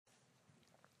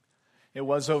It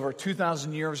was over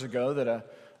 2,000 years ago that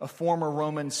a former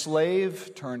Roman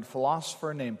slave turned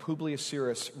philosopher named Publius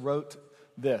Syrus wrote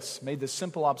this, made this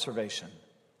simple observation.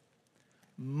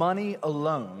 Money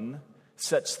alone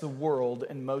sets the world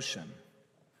in motion.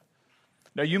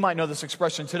 Now, you might know this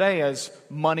expression today as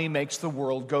money makes the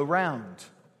world go round.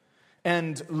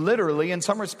 And literally, in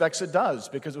some respects, it does,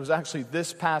 because it was actually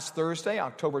this past Thursday,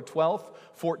 October 12th,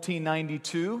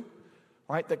 1492,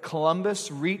 right, that Columbus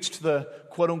reached the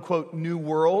quote-unquote New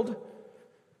World,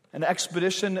 an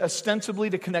expedition ostensibly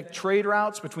to connect trade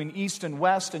routes between East and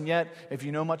West, and yet, if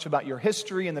you know much about your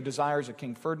history and the desires of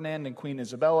King Ferdinand and Queen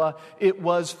Isabella, it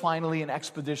was finally an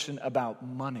expedition about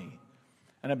money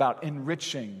and about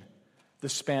enriching the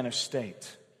Spanish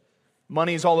state.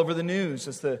 Money is all over the news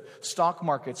as the stock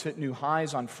markets hit new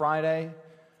highs on Friday.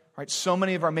 Right? So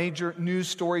many of our major news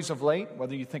stories of late,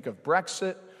 whether you think of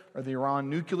Brexit or the Iran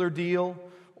nuclear deal,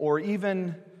 or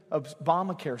even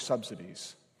Obamacare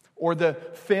subsidies, or the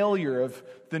failure of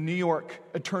the New York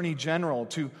Attorney General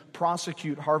to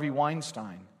prosecute Harvey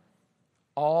Weinstein.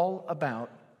 All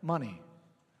about money.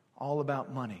 All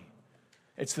about money.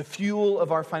 It's the fuel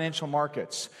of our financial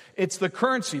markets. It's the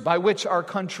currency by which our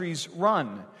countries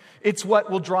run. It's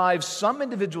what will drive some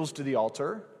individuals to the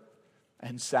altar,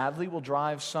 and sadly will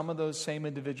drive some of those same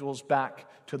individuals back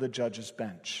to the judge's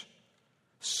bench.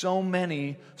 So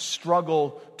many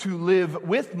struggle to live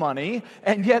with money,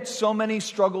 and yet so many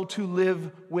struggle to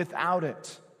live without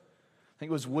it. I think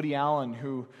it was Woody Allen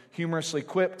who humorously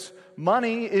quipped,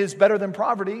 "Money is better than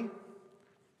poverty,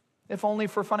 if only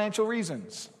for financial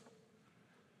reasons."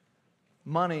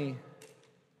 Money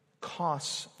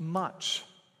costs much.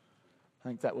 I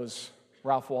think that was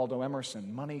Ralph Waldo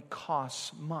Emerson. Money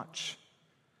costs much.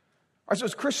 All right, so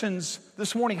as Christians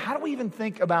this morning, how do we even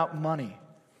think about money?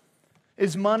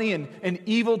 Is money an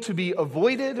evil to be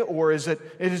avoided, or is it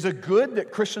a good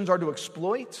that Christians are to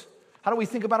exploit? How do we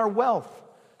think about our wealth?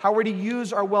 How are we to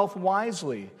use our wealth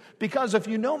wisely? Because if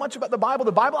you know much about the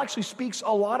Bible actually speaks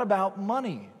a lot about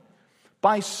money.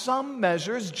 By some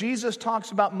measures, Jesus talks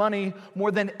about money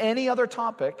more than any other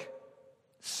topic,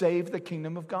 save the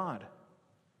kingdom of God.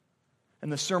 In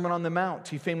the Sermon on the Mount,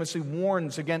 he famously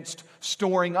warns against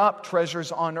storing up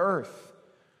treasures on earth.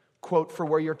 Quote, "For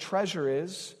where your treasure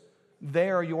is,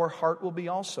 there your heart will be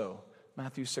also."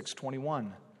 Matthew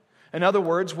 6:21. In other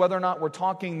words, whether or not we're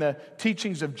talking the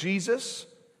teachings of Jesus,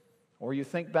 or you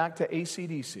think back to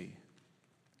AC/DC,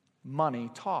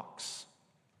 money talks.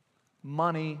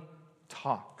 Money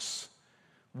talks.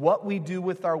 What we do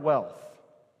with our wealth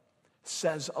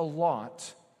says a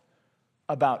lot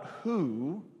about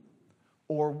who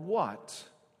or what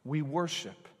we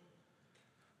worship.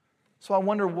 So I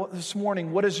wonder this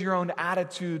morning, what does your own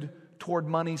attitude toward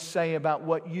money say about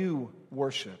what you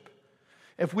worship?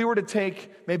 If we were to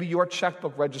take maybe your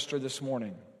checkbook register this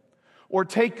morning, or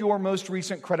take your most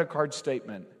recent credit card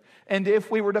statement, and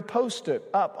if we were to post it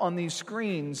up on these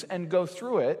screens and go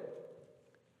through it,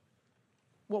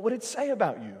 what would it say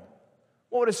about you?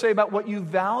 What would it say about what you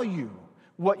value,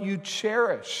 what you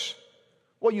cherish,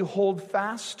 what you hold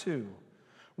fast to?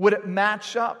 Would it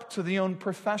match up to the own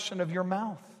profession of your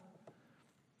mouth?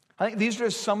 I think these are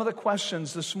just some of the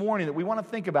questions this morning that we want to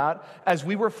think about as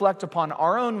we reflect upon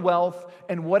our own wealth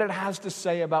and what it has to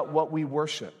say about what we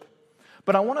worship.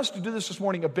 But I want us to do this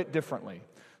morning a bit differently.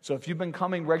 So if you've been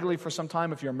coming regularly for some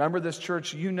time, if you're a member of this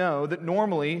church, you know that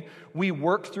normally we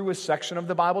work through a section of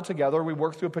the Bible together. We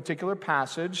work through a particular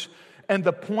passage, and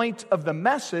the point of the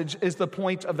message is the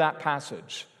point of that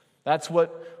passage. That's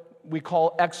what we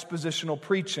call expositional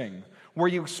preaching, where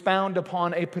you expound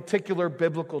upon a particular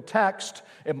biblical text.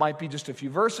 It might be just a few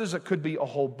verses, it could be a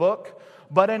whole book,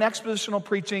 but in expositional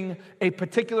preaching, a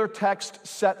particular text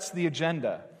sets the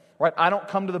agenda. Right? I don't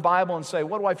come to the Bible and say,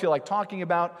 what do I feel like talking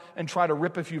about, and try to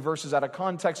rip a few verses out of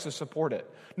context to support it.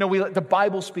 No, we let the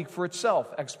Bible speak for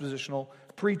itself, expositional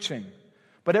preaching.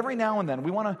 But every now and then, we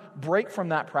want to break from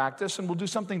that practice, and we'll do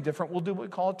something different. We'll do what we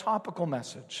call a topical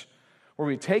message, where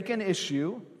we take an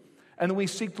issue, and we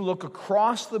seek to look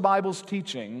across the Bible's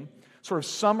teaching, sort of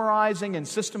summarizing and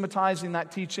systematizing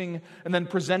that teaching, and then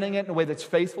presenting it in a way that's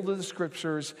faithful to the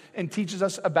Scriptures and teaches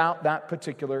us about that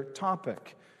particular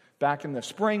topic. Back in the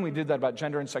spring, we did that about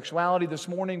gender and sexuality. This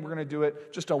morning, we're going to do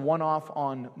it just a one-off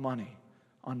on money.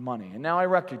 And now I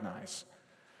recognize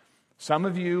some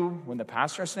of you, when the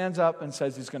pastor stands up and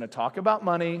says he's going to talk about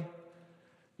money,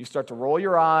 you start to roll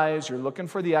your eyes, you're looking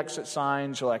for the exit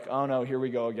signs, you're like, oh no, here we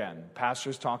go again.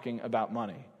 Pastor's talking about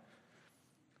money.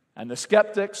 And the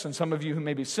skeptics, and some of you who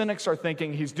may be cynics, are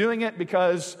thinking he's doing it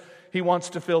because he wants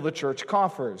to fill the church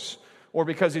coffers. or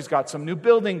because he's got some new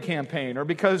building campaign, or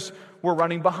because we're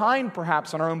running behind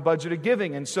perhaps on our own budget of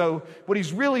giving. And so what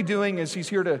he's really doing is he's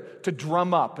here to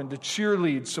drum up and to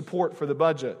cheerlead support for the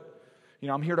budget.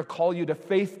 I'm here to call you to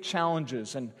faith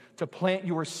challenges and to plant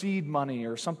your seed money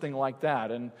or something like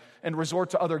that, and resort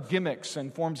to other gimmicks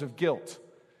and forms of guilt.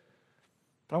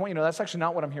 But I want you to know that's actually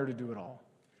not what I'm here to do at all.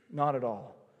 Not at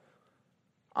all.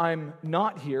 I'm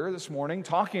not here this morning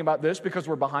talking about this because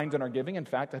we're behind in our giving. In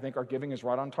fact, I think our giving is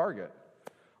right on target.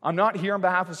 I'm not here on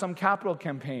behalf of some capital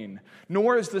campaign,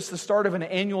 nor is this the start of an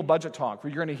annual budget talk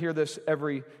where you're going to hear this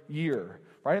every year.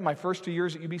 Right? In my first 2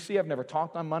 years at UBC, I've never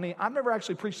talked on money. I've never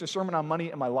actually preached a sermon on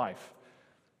money in my life.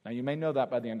 Now, you may know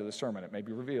that by the end of the sermon. It may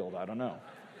be revealed. I don't know.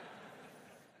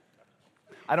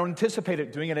 I don't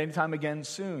anticipate doing it anytime again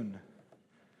soon.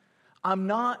 I'm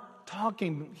not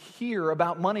talking here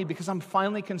about money because I'm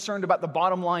finally concerned about the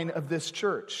bottom line of this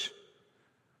church.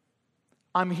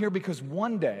 I'm here because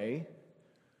one day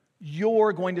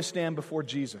you're going to stand before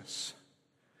Jesus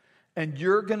and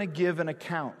you're going to give an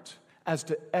account as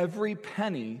to every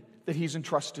penny that he's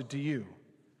entrusted to you.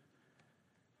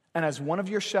 And as one of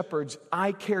your shepherds,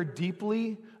 I care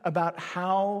deeply about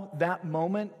how that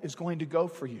moment is going to go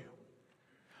for you.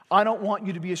 I don't want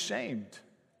you to be ashamed.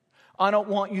 I don't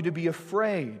want you to be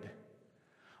afraid.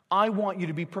 I want you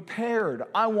to be prepared.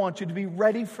 I want you to be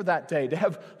ready for that day, to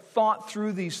have thought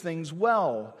through these things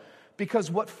well.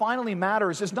 Because what finally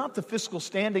matters is not the fiscal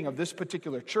standing of this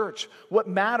particular church. What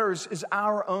matters is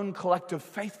our own collective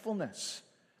faithfulness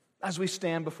as we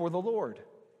stand before the Lord.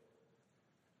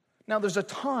 Now, there's a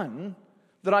ton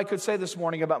that I could say this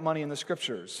morning about money in the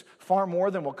Scriptures. Far more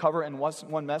than we'll cover in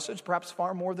one message, perhaps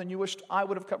far more than you wished I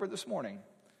would have covered this morning.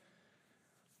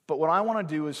 But what I want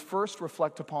to do is first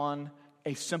reflect upon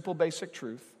a simple basic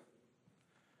truth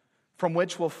from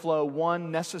which will flow one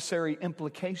necessary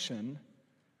implication,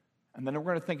 and then we're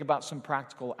going to think about some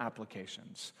practical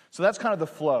applications. So that's kind of the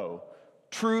flow.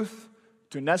 Truth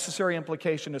to necessary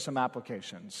implication to some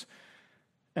applications.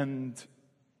 And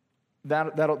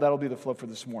that'll be the flow for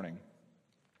this morning.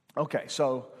 Okay,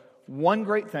 so one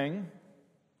great thing,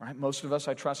 right? Most of us,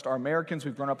 I trust, are Americans.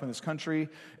 We've grown up in this country,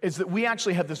 is that we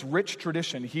actually have this rich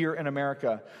tradition here in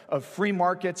America of free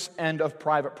markets and of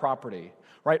private property,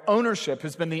 right? Ownership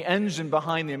has been the engine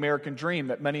behind the American dream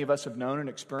that many of us have known and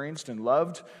experienced and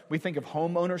loved. We think of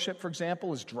home ownership, for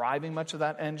example, as driving much of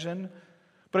that engine.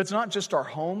 But it's not just our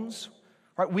homes,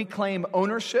 right? We claim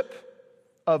ownership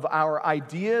of our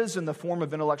ideas in the form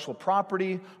of intellectual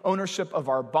property, ownership of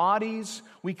our bodies.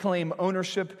 We claim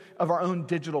ownership of our own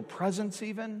digital presence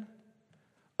even.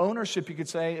 Ownership, you could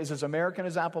say, is as American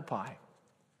as apple pie.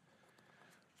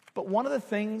 But one of the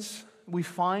things we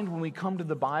find when we come to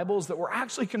the Bible is that we're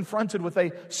actually confronted with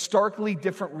a starkly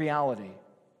different reality.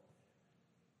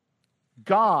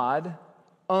 God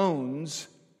owns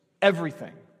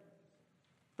everything.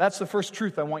 That's the first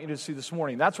truth I want you to see this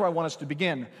morning. That's where I want us to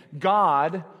begin.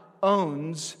 God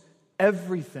owns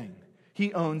everything.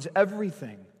 He owns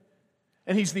everything.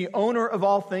 And He's the owner of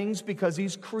all things because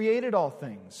He's created all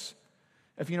things.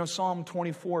 If you know Psalm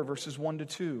 24, verses 1 to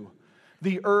 2,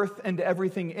 the earth and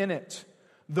everything in it,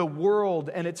 the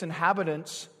world and its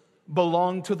inhabitants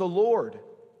belong to the Lord,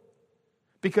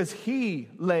 because He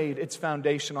laid its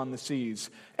foundation on the seas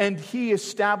and He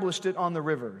established it on the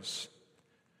rivers.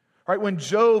 Right, when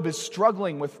Job is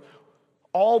struggling with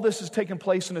all this has taken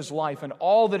place in his life and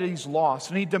all that he's lost,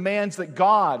 and he demands that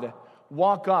God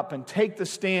walk up and take the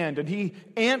stand and He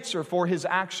answer for his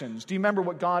actions. Do you remember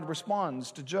what God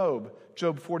responds to Job?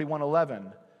 Job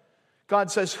 41:11. God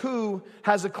says, "Who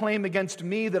has a claim against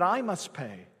me that I must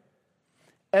pay?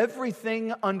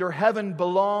 Everything under heaven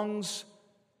belongs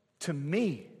to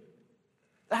me."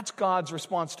 That's God's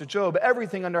response to Job.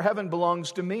 Everything under heaven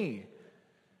belongs to me.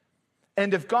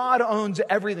 And if God owns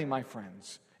everything, my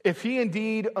friends, if He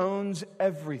indeed owns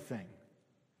everything,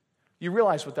 you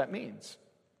realize what that means.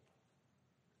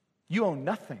 You own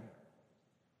nothing.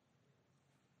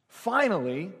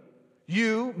 Finally,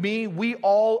 you, me, we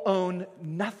all own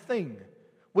nothing.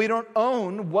 We don't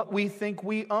own what we think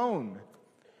we own.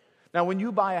 Now, when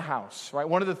you buy a house, right,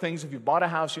 one of the things, if you bought a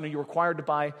house, you're required to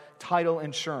buy title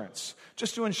insurance,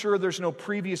 just to ensure there's no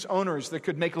previous owners that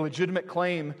could make a legitimate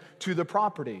claim to the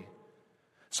property.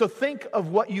 So think of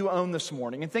what you own this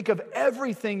morning and think of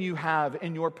everything you have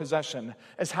in your possession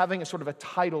as having a sort of a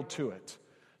title to it,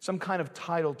 some kind of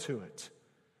title to it.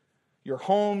 Your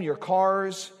home, your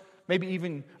cars, maybe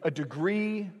even a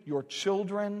degree, your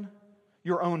children,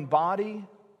 your own body.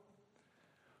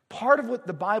 Part of what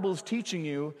the Bible is teaching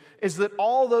you is that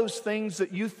all those things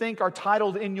that you think are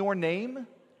titled in your name,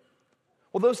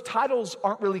 well, those titles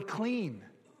aren't really clean.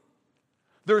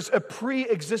 There's a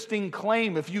pre-existing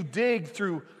claim. If you dig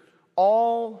through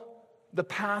all the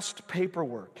past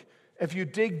paperwork, if you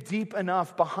dig deep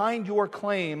enough, behind your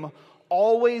claim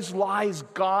always lies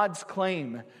God's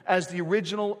claim as the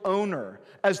original owner,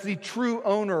 as the true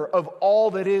owner of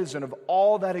all that is and of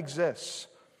all that exists.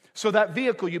 So that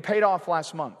vehicle you paid off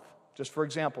last month, just for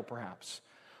example perhaps,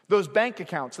 those bank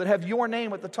accounts that have your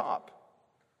name at the top,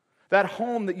 that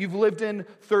home that you've lived in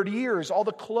 30 years, all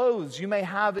the clothes you may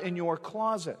have in your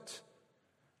closet,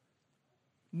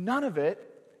 none of it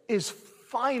is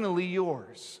finally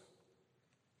yours.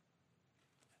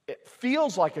 It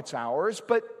feels like it's ours,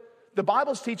 but the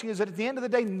Bible's teaching is that at the end of the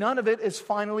day, none of it is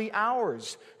finally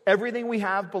ours. Everything we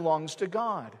have belongs to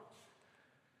God.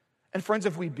 And friends,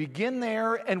 if we begin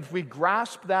there and if we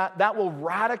grasp that, that will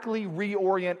radically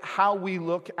reorient how we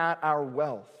look at our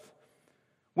wealth.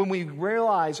 When we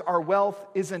realize our wealth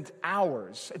isn't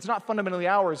ours, it's not fundamentally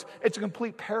ours, it's a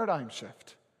complete paradigm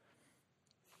shift.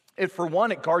 For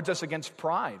one, it guards us against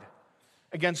pride.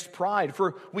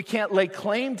 For we can't lay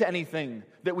claim to anything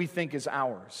that we think is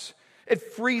ours.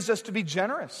 It frees us to be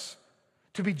generous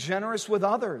with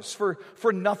others,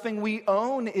 for nothing we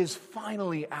own is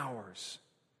finally ours.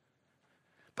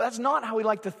 But that's not how we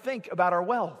like to think about our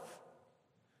wealth.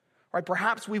 Right?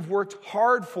 Perhaps we've worked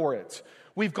hard for it.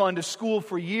 We've gone to school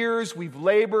for years, we've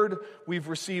labored, we've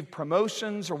received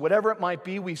promotions or whatever it might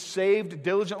be, we saved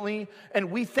diligently,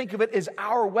 and we think of it as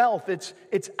our wealth. It's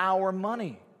our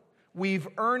money. We've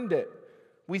earned it.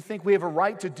 We think we have a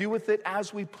right to do with it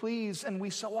as we please, and we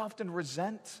so often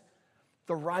resent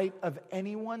the right of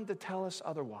anyone to tell us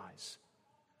otherwise.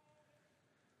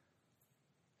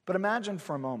 But imagine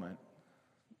for a moment,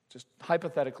 just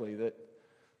hypothetically,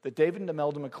 that David and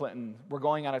Imelda McClinton were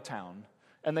going out of town,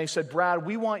 and they said, Brad,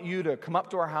 we want you to come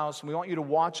up to our house, and we want you to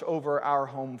watch over our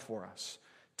home for us.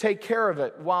 Take care of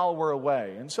it while we're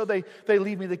away. And so they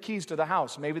leave me the keys to the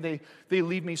house. Maybe they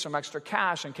leave me some extra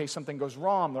cash in case something goes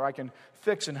wrong that I can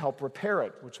fix and help repair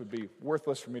it, which would be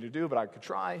worthless for me to do, but I could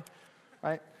try,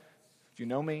 right? If you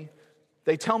know me.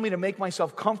 They tell me to make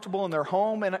myself comfortable in their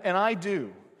home, and I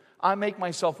do. I make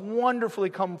myself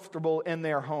wonderfully comfortable in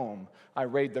their home. I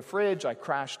raid the fridge, I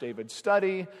crash David's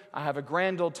study, I have a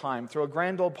grand old time, throw a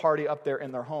grand old party up there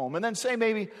in their home. And then say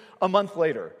maybe a month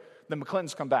later, the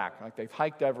McClintons come back, like they've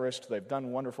hiked Everest, they've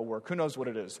done wonderful work, who knows what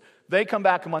it is. They come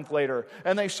back a month later,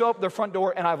 and they show up at their front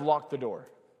door, and I've locked the door.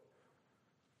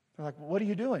 They're like, what are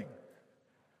you doing?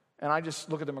 And I just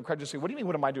look at them incredulously, what do you mean,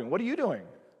 what am I doing? What are you doing?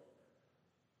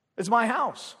 It's my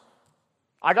house.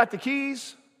 I got the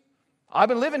keys. I've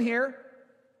been living here.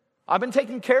 I've been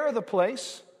taking care of the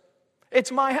place.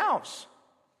 It's my house.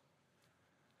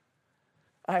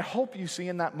 I hope you see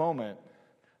in that moment,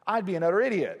 I'd be an utter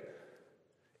idiot.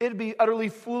 It'd be utterly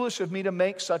foolish of me to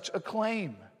make such a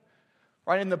claim.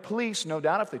 Right? And the police, no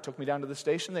doubt, if they took me down to the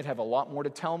station, they'd have a lot more to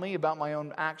tell me about my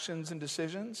own actions and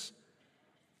decisions.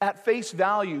 At face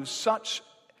value, such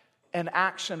an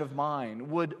action of mine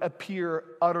would appear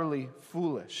utterly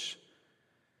foolish.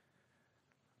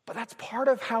 But that's part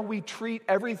of how we treat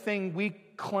everything we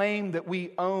claim that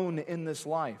we own in this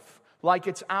life, like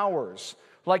it's ours,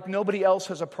 like nobody else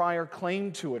has a prior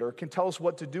claim to it or can tell us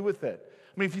what to do with it.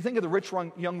 I mean, if you think of the rich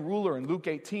young ruler in Luke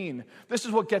 18, this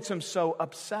is what gets him so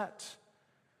upset.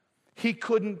 He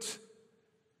couldn't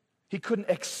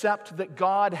accept that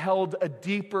God held a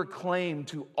deeper claim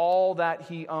to all that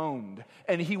he owned,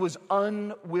 and he was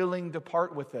unwilling to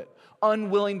part with it,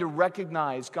 unwilling to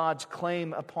recognize God's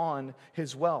claim upon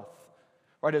his wealth.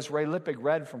 Right, as Ray Lippig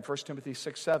read from 1 Timothy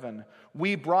 6:7,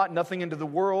 we brought nothing into the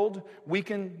world, we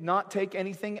can not take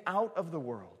anything out of the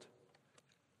world.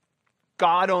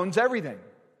 God owns everything.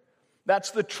 That's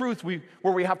the truth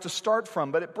where we have to start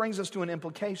from, but it brings us to an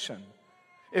implication.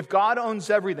 If God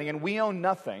owns everything and we own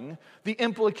nothing, the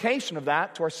implication of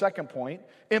that, to our second point,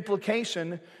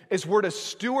 implication is we're to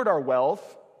steward our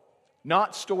wealth,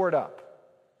 not store it up.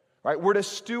 Right? We're to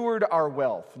steward our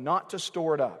wealth, not to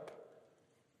store it up.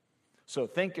 So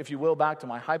think, if you will, back to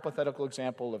my hypothetical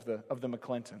example of the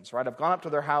McClintons. Right? I've gone up to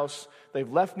their house.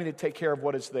 They've left me to take care of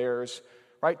what is theirs,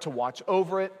 right? To watch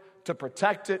over it, to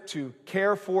protect it, to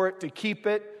care for it, to keep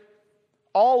it.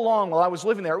 All along while I was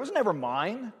living there, it was never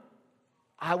mine.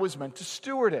 I was meant to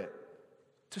steward it.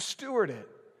 To steward it.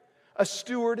 A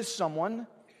steward is someone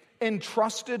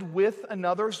entrusted with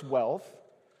another's wealth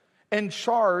and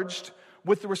charged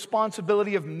with the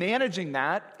responsibility of managing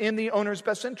that in the owner's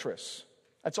best interests.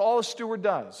 That's all a steward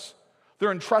does.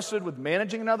 They're entrusted with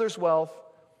managing another's wealth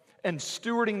and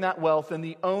stewarding that wealth in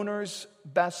the owner's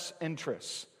best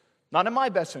interests. Not in my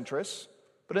best interests,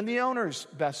 but in the owner's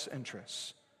best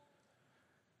interests.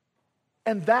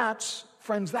 And that's,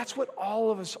 friends, that's what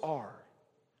all of us are.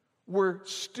 were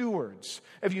stewards.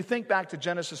 If you think back to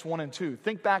Genesis 1 and 2,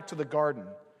 think back to the garden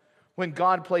when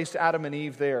God placed Adam and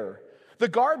Eve there. The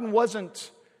garden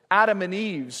wasn't Adam and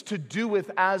Eve's to do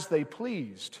with as they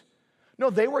pleased. No,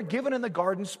 they were given in the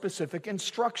garden specific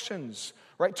instructions,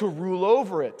 right? To rule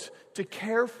over it, to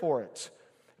care for it.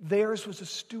 Theirs was a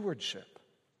stewardship.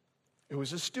 It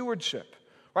was a stewardship,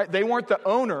 right? They weren't the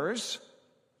owners.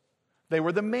 They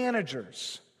were the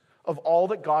managers of all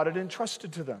that God had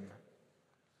entrusted to them.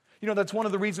 You know, that's one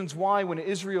of the reasons why when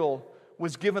Israel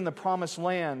was given the promised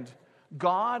land,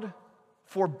 God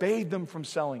forbade them from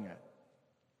selling it.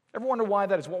 Ever wonder why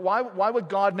that is? Why would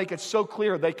God make it so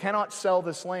clear they cannot sell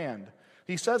this land?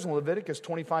 He says in Leviticus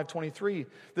 25:23,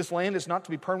 this land is not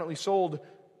to be permanently sold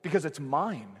because it's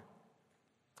mine.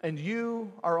 And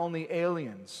you are only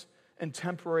aliens and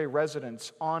temporary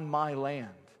residents on my land.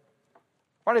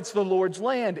 Right? It's the Lord's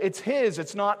land. It's His.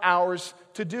 It's not ours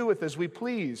to do with as we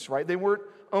please. Right? They weren't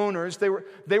owners. They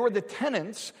were the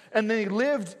tenants, and they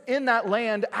lived in that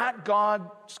land at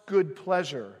God's good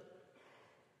pleasure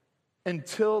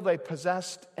until they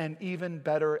possessed an even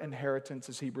better inheritance,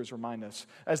 as Hebrews remind us,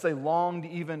 as they longed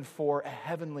even for a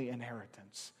heavenly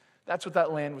inheritance. That's what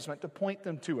that land was meant to point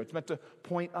them to. It's meant to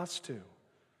point us to.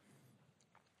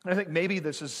 And I think maybe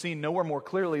this is seen nowhere more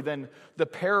clearly than the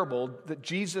parable that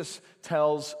Jesus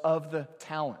tells of the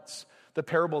talents. The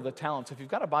parable of the talents. If you've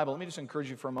got a Bible, let me just encourage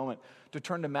you for a moment to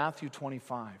turn to Matthew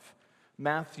 25.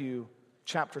 Matthew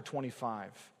chapter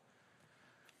 25.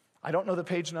 I don't know the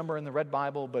page number in the Red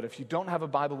Bible, but if you don't have a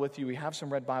Bible with you, we have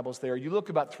some Red Bibles there. You look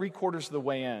about 3/4 of the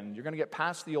way in. You're going to get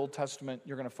past the Old Testament.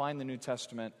 You're going to find the New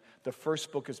Testament. The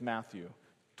first book is Matthew,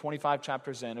 25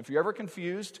 chapters in. If you're ever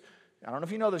confused, I don't know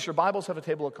if you know this, your Bibles have a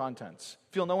table of contents.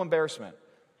 Feel no embarrassment.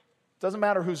 Doesn't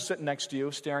matter who's sitting next to you,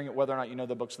 staring at whether or not you know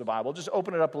the books of the Bible. Just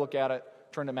open it up, look at it,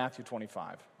 turn to Matthew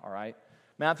 25, all right?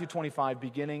 Matthew 25,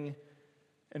 beginning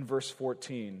in verse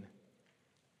 14.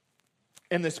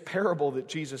 In this parable that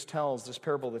Jesus tells, this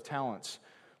parable of the talents,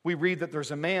 we read that there's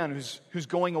a man who's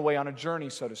going away on a journey,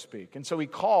 so to speak. And so he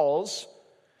calls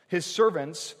his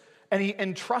servants and he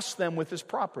entrusts them with his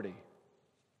property.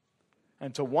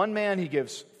 And to one man he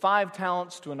gives 5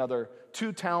 talents, to another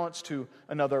 2 talents, to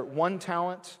another 1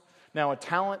 talent. Now a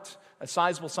talent, a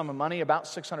sizable sum of money, about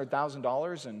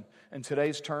 $600,000 in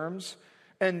today's terms.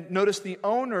 And notice the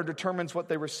owner determines what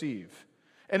they receive.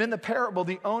 And in the parable,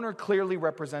 the owner clearly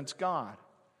represents God.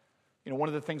 You know, one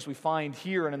of the things we find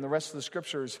here and in the rest of the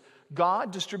scriptures,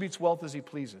 God distributes wealth as He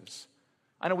pleases.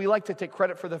 I know we like to take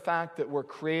credit for the fact that we're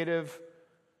creative,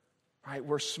 right?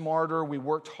 We're smarter, we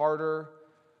worked harder.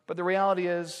 But the reality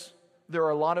is, there are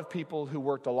a lot of people who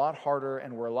worked a lot harder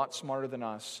and were a lot smarter than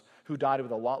us who died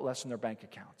with a lot less in their bank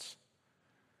accounts.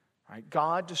 Right?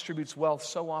 God distributes wealth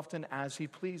so often as He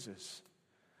pleases.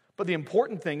 But the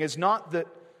important thing is not that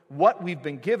what we've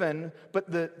been given,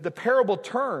 but the parable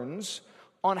turns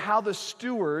on how the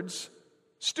stewards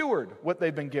steward what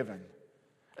they've been given.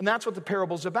 And that's what the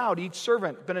parable's about. Each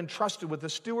servant been entrusted with the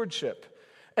stewardship.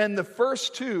 And the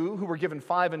first 2 who were given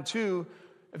 5 and 2,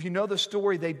 if you know the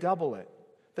story, they double it.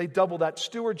 They double that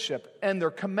stewardship, and they're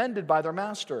commended by their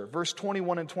master. Verse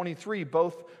 21 and 23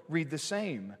 both read the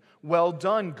same. Well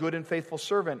done, good and faithful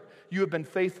servant. You have been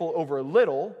faithful over a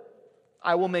little.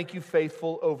 I will make you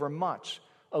faithful over much.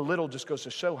 A little just goes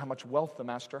to show how much wealth the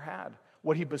master had,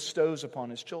 what he bestows upon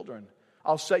his children.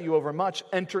 I'll set you over much.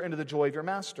 Enter into the joy of your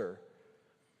master.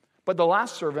 But the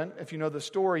last servant, if you know the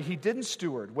story, he didn't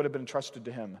steward what had been entrusted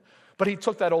to him. But he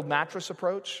took that old mattress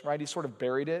approach, right? He sort of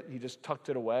buried it. He just tucked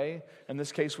it away. In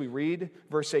this case, we read,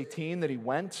 verse 18, that he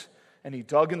went and he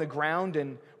dug in the ground.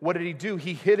 And what did he do?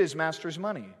 He hid his master's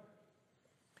money.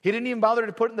 He didn't even bother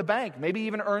to put it in the bank, maybe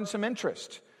even earn some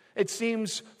interest. It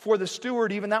seems for the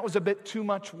steward, even that was a bit too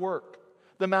much work.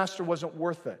 The master wasn't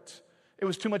worth it. It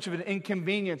was too much of an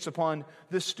inconvenience upon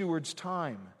the steward's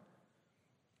time.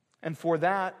 And for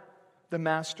that, the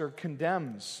master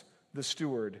condemns the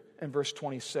steward in verse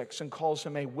 26 and calls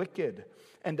him a wicked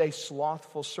and a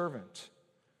slothful servant.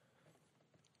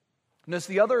 And as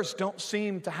the others don't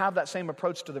seem to have that same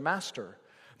approach to the master,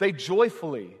 they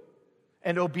joyfully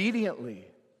and obediently,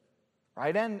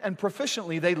 right, and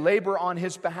proficiently, they labor on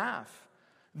his behalf.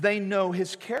 They know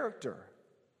his character.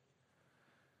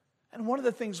 And one of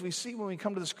the things we see when we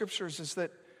come to the scriptures is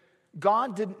that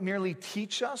God didn't merely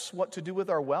teach us what to do with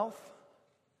our wealth.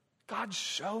 God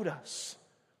showed us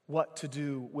what to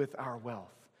do with our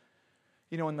wealth.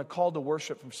 You know, in the call to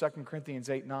worship from 2 Corinthians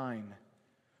 8:9,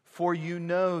 for you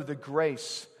know the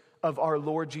grace of our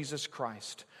Lord Jesus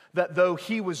Christ, that though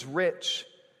He was rich,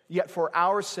 yet for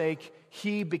our sake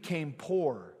He became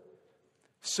poor,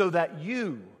 so that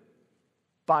you,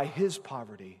 by His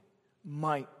poverty,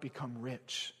 might become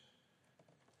rich.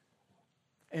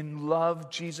 In love,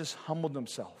 Jesus humbled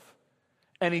himself,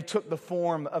 and he took the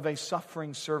form of a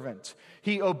suffering servant.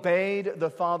 He obeyed the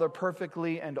Father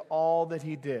perfectly in all that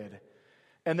he did.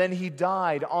 And then he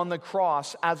died on the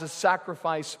cross as a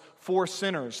sacrifice for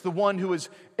sinners, the one who is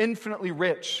infinitely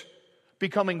rich,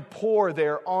 becoming poor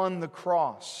there on the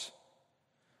cross,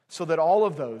 so that all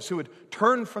of those who would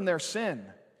turn from their sin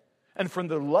and from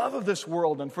the love of this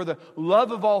world and for the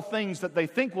love of all things that they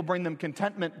think will bring them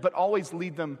contentment but always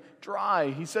lead them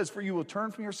dry. He says, for you will turn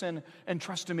from your sin and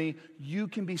trust in me, you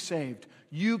can be saved.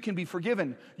 You can be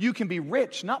forgiven. You can be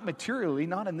rich, not materially,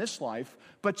 not in this life,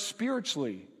 but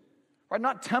spiritually. Right?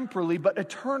 Not temporally, but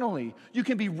eternally. You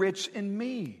can be rich in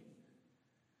me.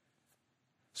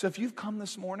 So if you've come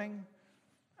this morning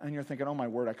and you're thinking, oh my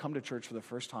word, I come to church for the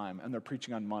first time and they're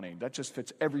preaching on money. That just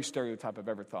fits every stereotype I've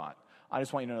ever thought. I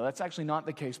just want you to know that's actually not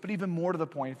the case. But even more to the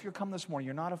point, if you're come this morning,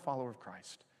 you're not a follower of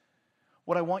Christ.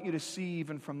 What I want you to see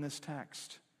even from this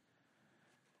text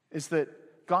is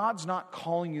that God's not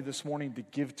calling you this morning to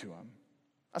give to him.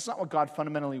 That's not what God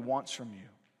fundamentally wants from you.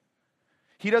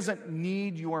 He doesn't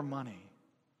need your money.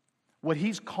 What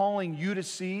he's calling you to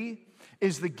see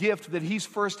is the gift that he's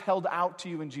first held out to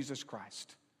you in Jesus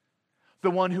Christ. The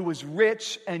one who was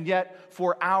rich and yet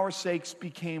for our sakes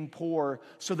became poor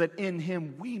so that in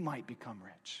him we might become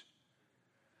rich.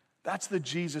 That's the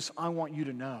Jesus I want you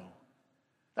to know.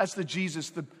 That's the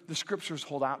Jesus the scriptures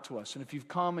hold out to us. And if you've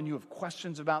come and you have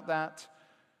questions about that,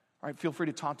 all right, feel free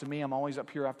to talk to me. I'm always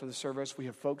up here after the service. We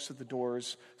have folks at the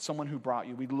doors, someone who brought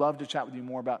you. We'd love to chat with you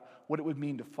more about what it would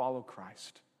mean to follow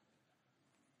Christ.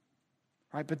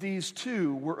 All right, but these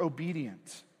two were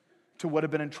obedient to what had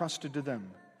been entrusted to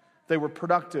them. They were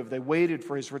productive. They waited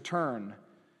for his return.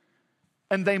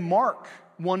 And they mark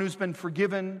one who's been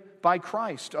forgiven by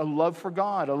Christ, a love for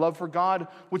God. A love for God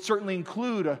would certainly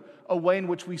include a way in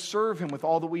which we serve him with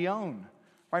all that we own.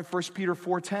 Right? 1 Peter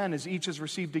 4:10, as each has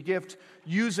received a gift,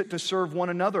 use it to serve one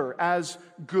another as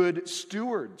good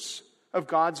stewards of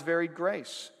God's varied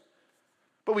grace.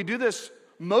 But we do this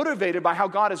motivated by how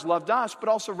God has loved us, but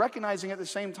also recognizing at the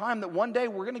same time that one day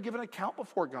we're going to give an account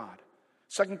before God.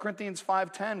 2 Corinthians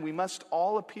 5:10, we must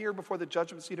all appear before the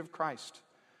judgment seat of Christ,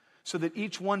 so that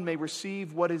each one may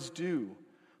receive what is due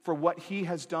for what he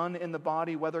has done in the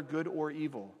body, whether good or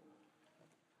evil.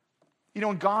 You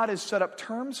know, and God has set up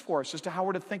terms for us as to how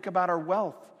we're to think about our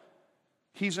wealth.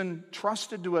 He's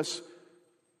entrusted to us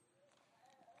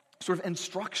sort of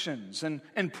instructions,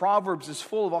 and Proverbs is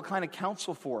full of all kind of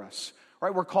counsel for us.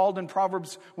 Right? We're called in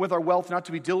Proverbs with our wealth not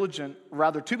to be diligent,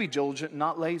 rather to be diligent,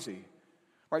 not lazy.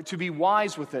 Right? To be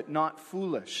wise with it, not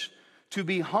foolish. To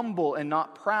be humble and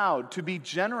not proud. To be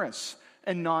generous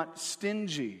and not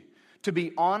stingy. To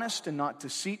be honest and not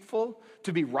deceitful.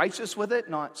 To be righteous with it,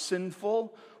 not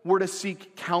sinful. We're to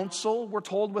seek counsel, we're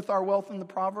told, with our wealth in the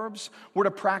Proverbs. We're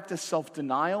to practice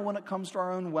self-denial when it comes to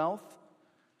our own wealth.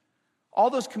 All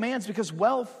those commands, because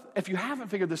wealth, if you haven't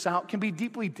figured this out, can be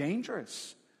deeply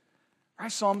dangerous.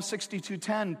 Right? Psalm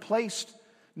 62:10, placed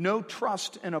no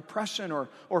trust in oppression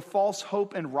or false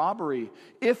hope and robbery.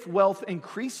 If wealth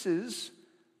increases,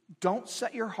 don't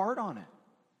set your heart on it.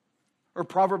 Or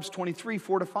Proverbs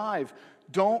 23:4-5,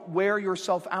 don't wear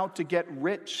yourself out to get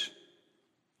rich.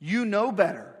 You know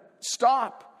better.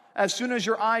 Stop. As soon as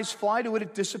your eyes fly to it,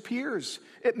 it disappears.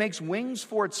 It makes wings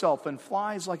for itself and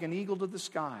flies like an eagle to the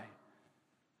sky.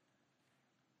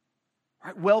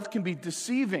 Right? Wealth can be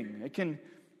deceiving. It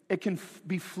can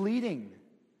be fleeting.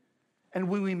 And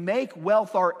when we make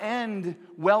wealth our end,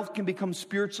 wealth can become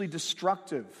spiritually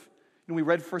destructive. And we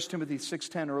read 1 Timothy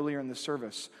 6:10 earlier in the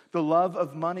service. The love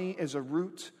of money is a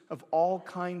root of all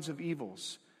kinds of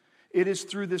evils. It is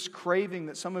through this craving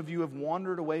that some of you have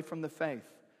wandered away from the faith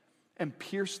and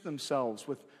pierced themselves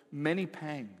with many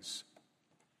pangs.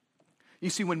 You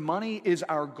see, when money is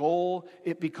our goal,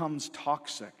 it becomes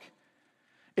toxic.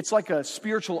 It's like a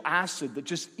spiritual acid that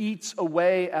just eats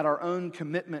away at our own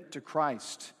commitment to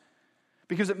Christ.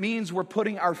 Because it means we're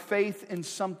putting our faith in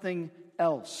something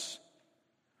else.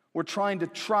 We're trying to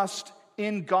trust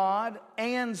in God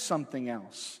and something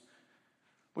else,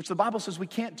 which the Bible says we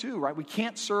can't do, right? We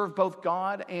can't serve both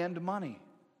God and money.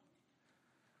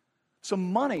 So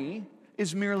money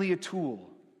is merely a tool,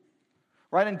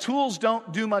 right? And tools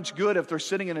don't do much good if they're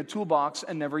sitting in a toolbox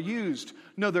and never used.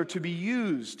 No, they're to be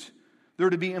used. They're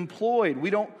to be employed.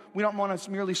 We don't want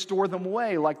to merely store them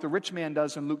away like the rich man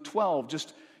does in Luke 12,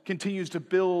 just continues to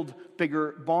build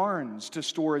bigger barns to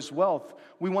store his wealth.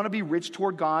 We want to be rich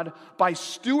toward God by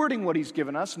stewarding what he's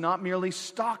given us, not merely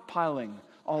stockpiling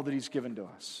all that he's given to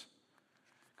us.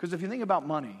 Because if you think about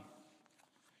money,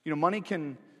 money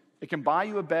can It can buy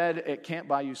you a bed, it can't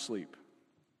buy you sleep.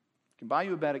 It can buy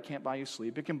you a bed, it can't buy you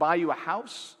sleep. It can buy you a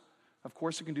house. Of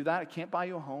course it can do that. It can't buy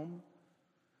you a home.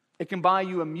 It can buy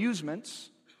you amusements.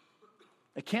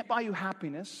 It can't buy you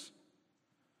happiness.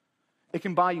 It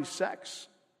can buy you sex.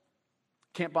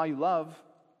 It can't buy you love.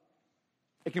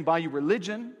 It can buy you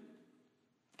religion.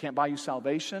 It can't buy you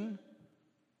salvation.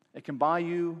 It can buy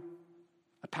you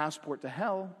a passport to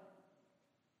hell.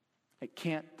 It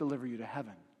can't deliver you to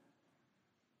heaven.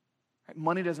 Right?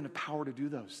 Money doesn't have power to do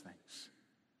those things.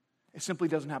 It simply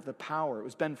doesn't have the power. It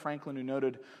was Ben Franklin who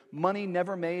noted, money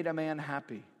never made a man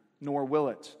happy, nor will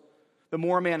it. The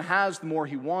more a man has, the more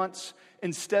he wants.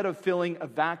 Instead of filling a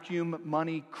vacuum,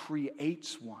 money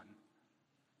creates one.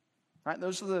 Right?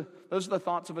 Those are the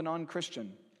thoughts of a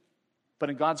non-Christian. But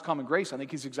in God's common grace, I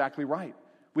think he's exactly right.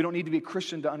 We don't need to be a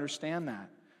Christian to understand that.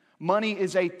 Money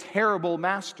is a terrible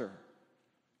master,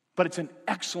 but it's an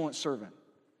excellent servant.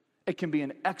 It can be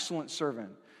an excellent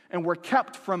servant. And we're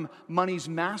kept from money's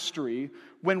mastery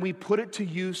when we put it to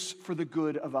use for the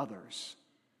good of others.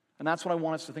 And that's what I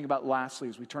want us to think about lastly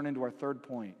as we turn into our third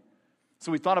point.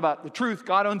 So we thought about the truth,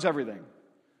 God owns everything.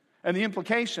 And the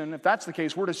implication, if that's the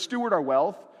case, we're to steward our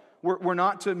wealth. We're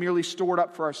not to merely store it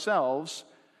up for ourselves.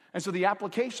 And so the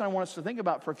application I want us to think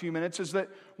about for a few minutes is that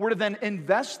we're to then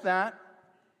invest that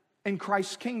in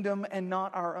Christ's kingdom and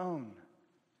not our own.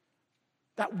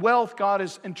 That wealth God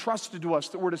has entrusted to us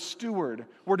that we're to steward.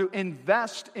 We're to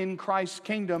invest in Christ's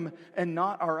kingdom and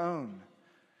not our own.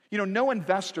 You know, no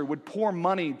investor would pour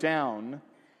money down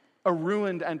a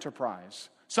ruined enterprise,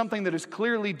 something that is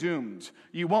clearly doomed.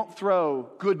 You won't throw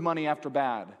good money after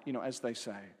bad, as they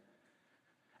say.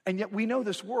 And yet we know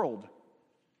this world.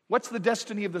 What's the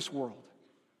destiny of this world?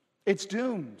 It's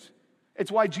doomed.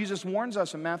 It's why Jesus warns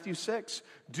us in Matthew 6,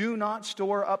 do not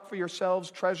store up for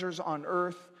yourselves treasures on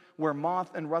earth where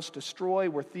moth and rust destroy,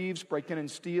 where thieves break in and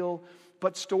steal,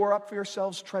 but store up for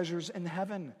yourselves treasures in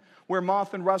heaven, where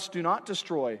moth and rust do not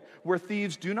destroy, where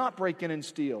thieves do not break in and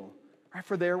steal. Right?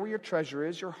 For there where your treasure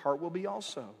is, your heart will be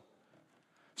also.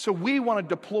 So we want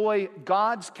to deploy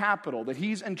God's capital that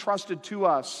he's entrusted to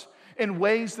us in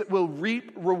ways that will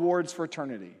reap rewards for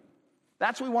eternity.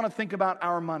 That's what we want to think about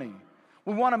our money.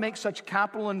 We want to make such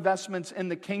capital investments in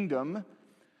the kingdom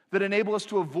that enable us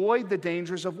to avoid the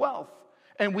dangers of wealth.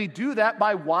 And we do that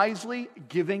by wisely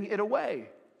giving it away.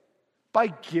 By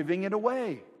giving it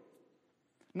away.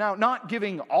 Now, not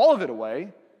giving all of it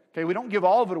away. Okay, we don't give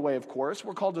all of it away, of course.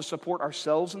 We're called to support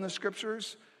ourselves in the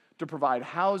scriptures, to provide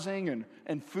housing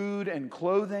and food and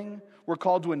clothing. We're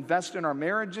called to invest in our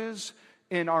marriages,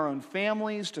 in our own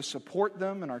families, to support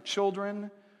them and our children.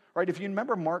 Right? If you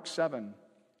remember Mark 7,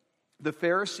 the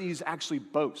Pharisees actually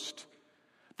boast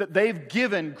that they've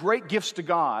given great gifts to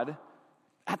God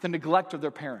at the neglect of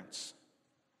their parents.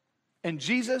 And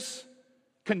Jesus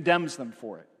condemns them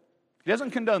for it. He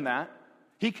doesn't condone that.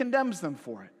 He condemns them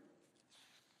for it.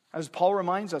 As Paul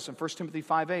reminds us in 1 Timothy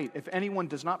 5:8, if anyone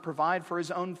does not provide for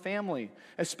his own family,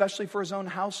 especially for his own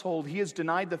household, he has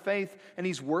denied the faith and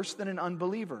he's worse than an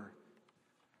unbeliever.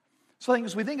 So I think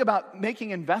as we think about making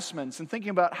investments and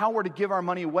thinking about how we're to give our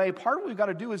money away, part of what we've got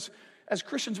to do is, as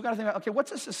Christians, we've got to think about, okay,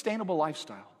 what's a sustainable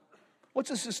lifestyle?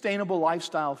 What's a sustainable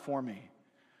lifestyle for me?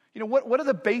 What are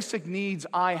the basic needs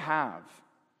I have?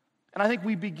 And I think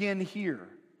we begin here.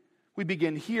 We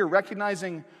begin here,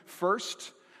 recognizing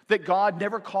first that God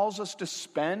never calls us to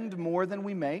spend more than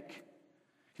we make.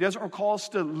 He doesn't call us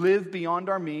to live beyond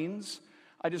our means.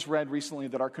 I just read recently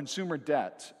that our consumer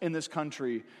debt in this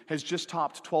country has just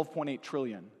topped $12.8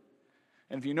 trillion.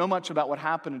 And if you know much about what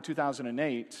happened in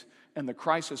 2008 and the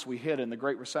crisis we hit in the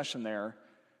Great Recession there,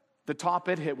 the top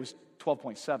it hit was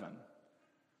 12.7.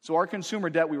 So our consumer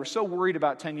debt, we were so worried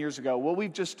about 10 years ago, well,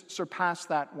 we've just surpassed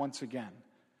that once again.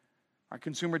 Our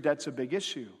consumer debt's a big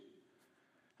issue.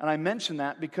 And I mention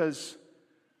that because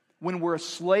when we're a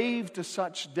slave to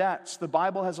such debts, the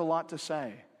Bible has a lot to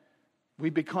say.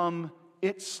 We become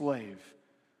its slave.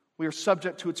 We are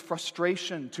subject to its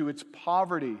frustration, to its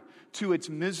poverty, to its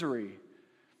misery.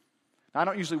 Now, I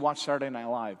don't usually watch Saturday Night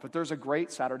Live, but there's a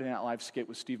great Saturday Night Live skit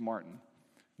with Steve Martin.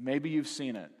 Maybe you've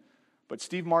seen it. But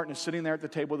Steve Martin is sitting there at the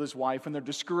table with his wife, and they're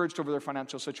discouraged over their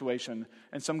financial situation.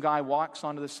 And some guy walks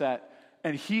onto the set,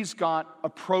 and he's got a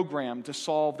program to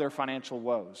solve their financial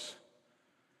woes.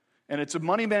 And it's a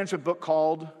money management book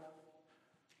called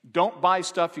Don't Buy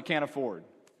Stuff You Can't Afford.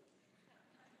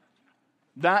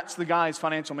 That's the guy's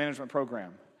financial management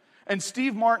program. And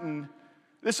Steve Martin,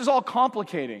 this is all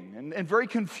complicating and very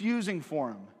confusing for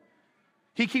him.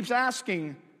 He keeps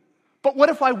asking, but what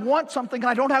if I want something and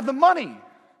I don't have the money?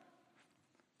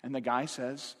 And the guy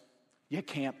says, you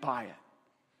can't buy it.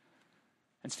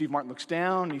 And Steve Martin looks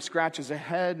down, and he scratches his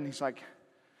head, and he's like,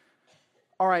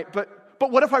 all right, but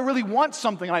what if I really want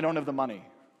something and I don't have the money?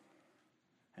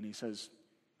 And he says,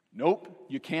 nope,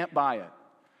 you can't buy it.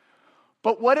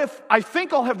 But what if I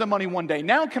think I'll have the money one day?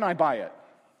 Now can I buy it?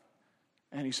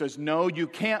 And he says, no, you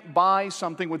can't buy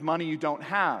something with money you don't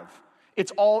have.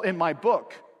 It's all in my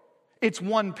book. It's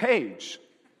one page.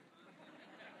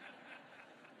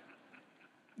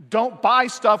 Don't buy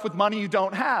stuff with money you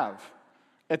don't have.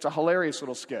 It's a hilarious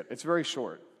little skit. It's very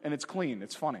short, and it's clean.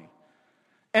 It's funny.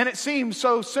 And it seems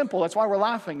so simple. That's why we're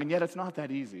laughing, and yet it's not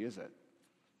that easy, is it?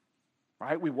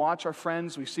 Right? We watch our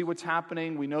friends. We see what's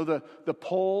happening. We know the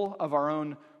pull of our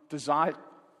own desires.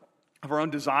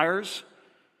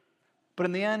 But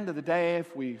in the end of the day,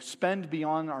 if we spend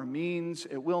beyond our means,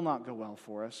 it will not go well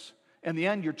for us. In the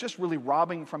end, you're just really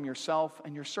robbing from yourself,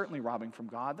 and you're certainly robbing from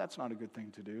God. That's not a good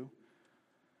thing to do.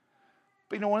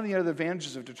 But one of the other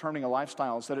advantages of determining a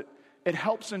lifestyle is that it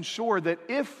helps ensure that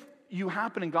if you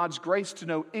happen in God's grace to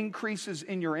know increases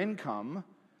in your income,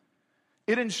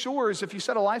 it ensures, if you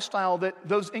set a lifestyle, that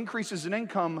those increases in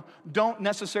income don't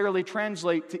necessarily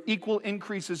translate to equal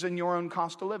increases in your own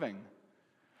cost of living.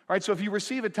 All right, so if you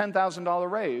receive a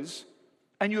 $10,000 raise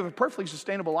and you have a perfectly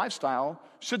sustainable lifestyle,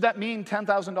 should that mean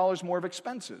 $10,000 more of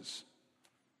expenses?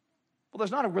 Well,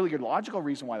 there's not a really good logical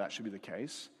reason why that should be the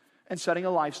case. And setting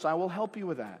a lifestyle will help you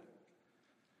with that.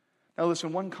 Now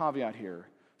listen, one caveat here.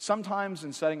 Sometimes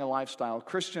in setting a lifestyle,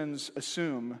 Christians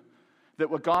assume that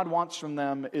what God wants from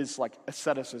them is like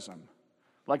asceticism.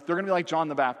 Like they're going to be like John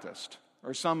the Baptist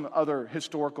or some other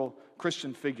historical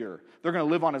Christian figure. They're going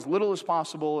to live on as little as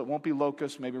possible. It won't be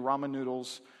locusts, maybe ramen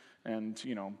noodles, and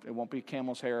it won't be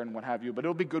camel's hair and what have you, but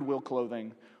it'll be Goodwill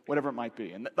clothing, whatever it might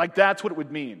be. And that's what it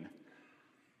would mean.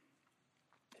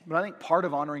 But I think part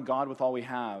of honoring God with all we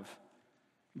have,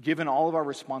 given all of our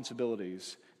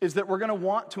responsibilities, is that we're going to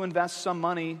want to invest some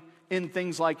money in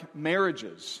things like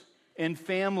marriages, in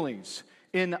families,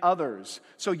 in others.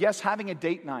 So yes, having a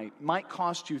date night might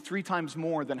cost you 3 times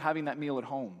more than having that meal at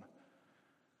home.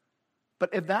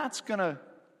 But if that's going to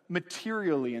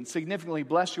materially and significantly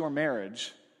bless your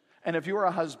marriage, and if you're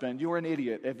a husband, you're an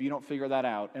idiot if you don't figure that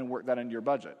out and work that into your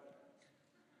budget.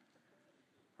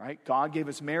 Right? God gave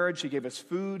us marriage, He gave us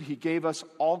food, He gave us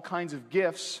all kinds of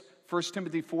gifts, 1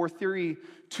 Timothy 4:3,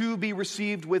 to be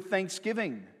received with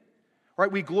thanksgiving.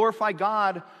 Right? We glorify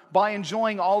God by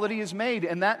enjoying all that He has made,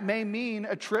 and that may mean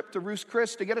a trip to Ruth's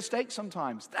Chris to get a steak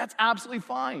sometimes. That's absolutely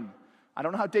fine. I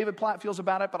don't know how David Platt feels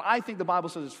about it, but I think the Bible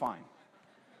says it's fine.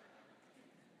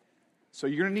 So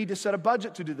you're going to need to set a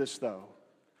budget to do this, though.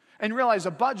 And realize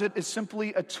a budget is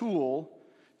simply a tool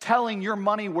telling your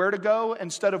money where to go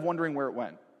instead of wondering where it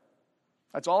went.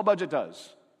 That's all a budget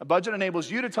does. A budget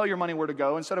enables you to tell your money where to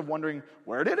go instead of wondering,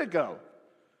 where did it go?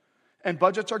 And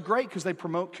budgets are great because they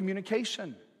promote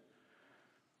communication.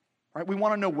 Right? We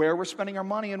want to know where we're spending our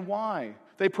money and why.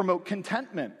 They promote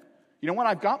contentment. You know what?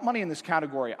 I've got money in this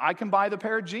category. I can buy the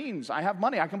pair of jeans. I have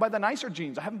money. I can buy the nicer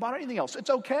jeans. I haven't bought anything else. It's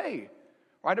okay.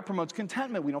 Right? It promotes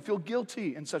contentment. We don't feel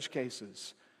guilty in such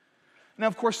cases. Now,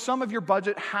 of course, some of your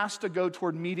budget has to go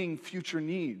toward meeting future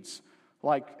needs,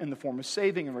 like in the form of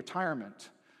saving and retirement.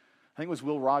 I think it was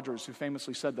Will Rogers who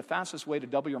famously said, the fastest way to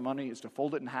double your money is to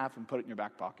fold it in half and put it in your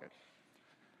back pocket.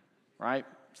 Right?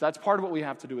 So that's part of what we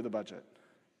have to do with the budget.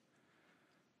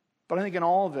 But I think in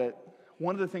all of it,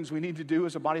 one of the things we need to do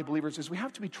as a body of believers is we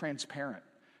have to be transparent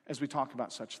as we talk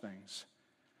about such things.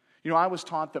 I was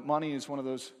taught that money is one of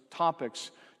those topics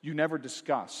you never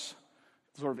discuss,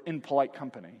 sort of in polite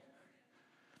company.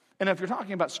 And if you're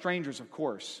talking about strangers, of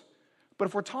course, but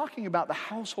if we're talking about the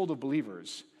household of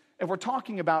believers, if we're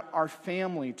talking about our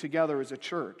family together as a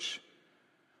church,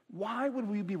 why would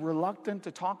we be reluctant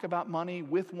to talk about money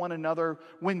with one another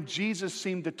when Jesus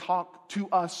seemed to talk to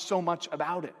us so much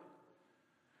about it?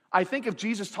 I think if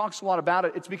Jesus talks a lot about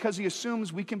it, it's because He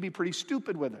assumes we can be pretty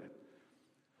stupid with it.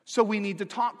 So we need to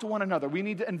talk to one another. We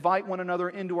need to invite one another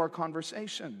into our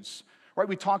conversations. Right?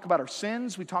 We talk about our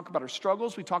sins, we talk about our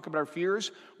struggles, we talk about our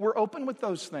fears. We're open with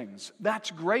those things.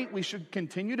 That's great. We should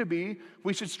continue to be.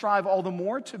 We should strive all the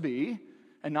more to be,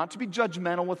 and not to be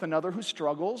judgmental with another who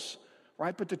struggles,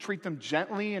 right? But to treat them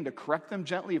gently and to correct them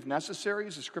gently if necessary,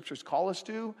 as the Scriptures call us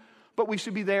to. But we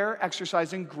should be there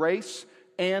exercising grace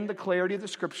and the clarity of the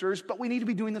Scriptures. But we need to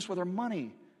be doing this with our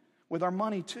money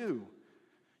too.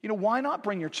 Why not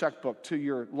bring your checkbook to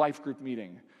your life group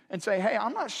meeting and say, hey,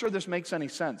 I'm not sure this makes any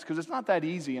sense because it's not that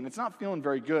easy and it's not feeling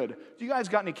very good. Do you guys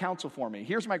got any counsel for me?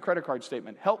 Here's my credit card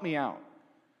statement. Help me out.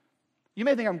 You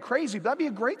may think I'm crazy, but that'd be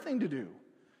a great thing to do,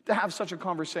 to have such a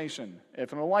conversation,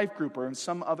 if in a life group or in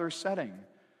some other setting.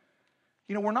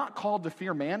 We're not called to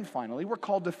fear man finally. We're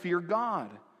called to fear God.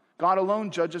 God alone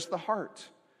judges the heart.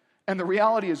 And the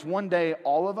reality is one day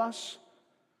all of us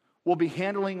will be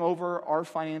handing over our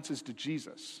finances to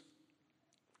Jesus.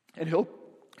 And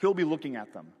he'll be looking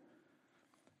at them.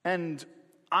 And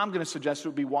I'm going to suggest it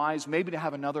would be wise maybe to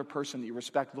have another person that you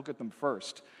respect look at them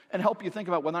first and help you think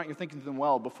about whether or not you're thinking of them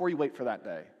well before you wait for that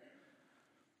day.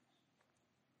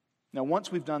 Now,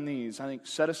 once we've done these, I think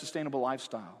set a sustainable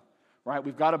lifestyle, right?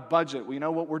 We've got a budget. We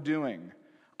know what we're doing.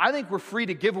 I think we're free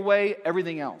to give away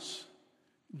everything else.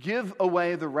 Give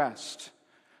away the rest.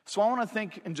 So I want to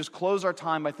think and just close our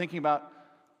time by thinking about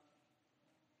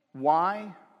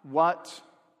why, what,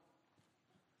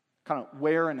 kind of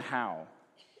where and how.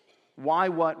 Why,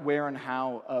 what, where, and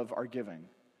how of our giving.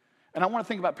 And I want to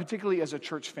think about particularly as a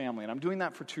church family, and I'm doing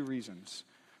that for two reasons.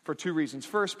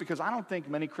 First, because I don't think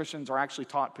many Christians are actually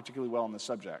taught particularly well on this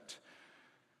subject.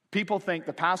 People think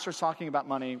the pastor's talking about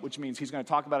money, which means he's going to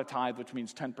talk about a tithe, which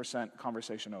means 10%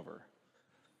 conversation over.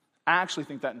 I actually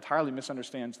think that entirely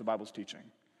misunderstands the Bible's teaching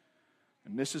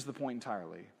and misses the point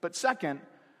entirely. But second,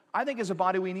 I think as a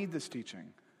body we need this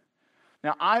teaching.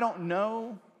 Now, I don't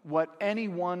know what any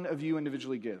one of you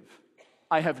individually give.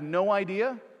 I have no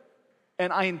idea,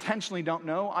 and I intentionally don't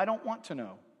know. I don't want to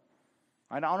know.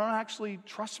 I don't actually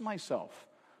trust myself.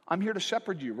 I'm here to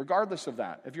shepherd you, regardless of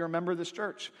that, if you're a member of this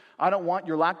church. I don't want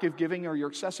your lack of giving or your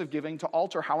excessive giving to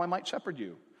alter how I might shepherd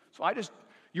you. So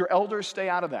your elders stay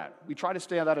out of that. We try to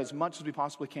stay out of that as much as we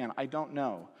possibly can. I don't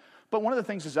know. But one of the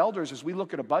things as elders, as we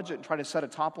look at a budget and try to set a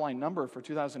top-line number for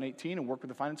 2018 and work with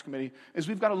the Finance Committee, is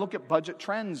we've got to look at budget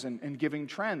trends and giving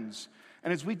trends.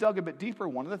 And as we dug a bit deeper,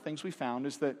 one of the things we found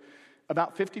is that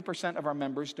about 50% of our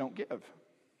members don't give.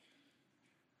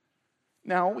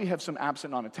 Now, we have some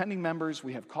absent non-attending members.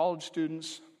 We have college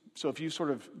students. So if you sort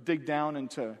of dig down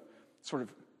into sort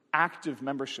of active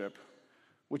membership,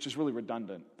 which is really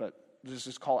redundant, but this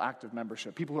is called active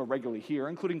membership, people who are regularly here,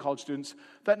 including college students,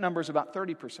 that number is about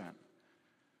 30%.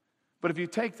 But if you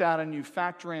take that and you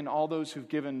factor in all those who've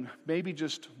given maybe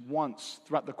just once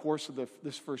throughout the course of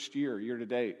this first year to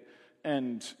date,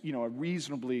 and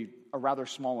a rather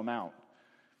small amount,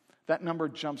 that number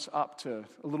jumps up to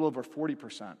a little over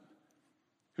 40%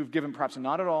 who've given perhaps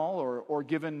not at all or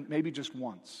given maybe just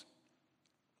once.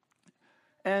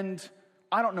 And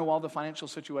I don't know all the financial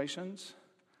situations,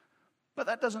 but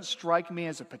that doesn't strike me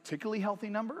as a particularly healthy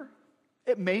number.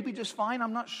 It may be just fine,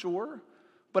 I'm not sure.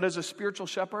 But as a spiritual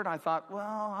shepherd, I thought,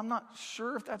 well, I'm not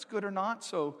sure if that's good or not,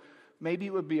 so maybe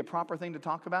it would be a proper thing to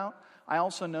talk about. I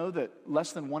also know that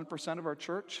less than 1% of our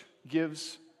church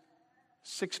gives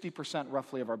 60%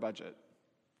 roughly of our budget.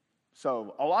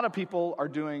 So a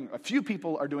few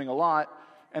people are doing a lot,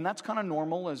 and that's kind of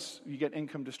normal as you get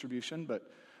income distribution, but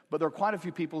there are quite a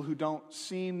few people who don't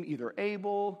seem either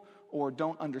able or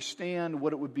don't understand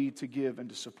what it would be to give and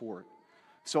to support.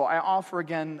 So I offer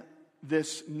again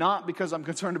this not because I'm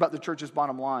concerned about the church's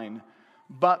bottom line,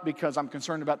 but because I'm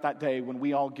concerned about that day when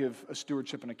we all give a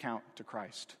stewardship and account to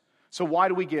Christ. So why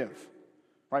do we give?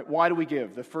 Right? Why do we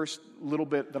give? The first little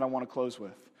bit that I want to close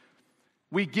with.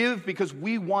 We give because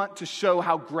we want to show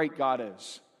how great God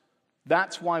is.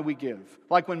 That's why we give.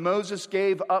 Like when Moses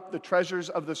gave up the treasures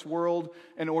of this world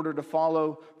in order to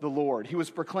follow the Lord. He was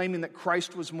proclaiming that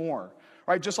Christ was more.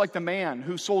 Right? Just like the man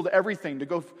who sold everything to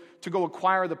go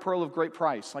acquire the pearl of great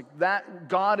price. Like that,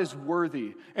 God is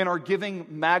worthy, and our giving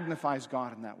magnifies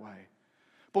God in that way.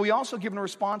 But we also give in a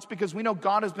response because we know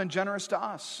God has been generous to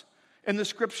us. In the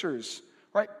scriptures,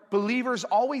 right? Believers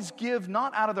always give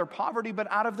not out of their poverty, but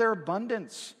out of their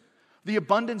abundance. The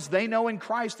abundance they know in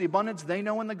Christ, the abundance they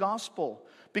know in the gospel.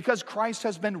 Because Christ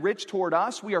has been rich toward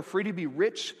us, we are free to be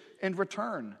rich in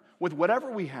return with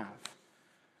whatever we have.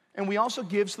 And we also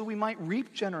give so that we might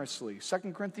reap generously.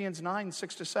 2 Corinthians 9,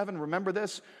 6-7, remember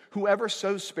this, whoever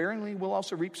sows sparingly will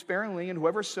also reap sparingly, and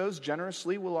whoever sows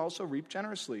generously will also reap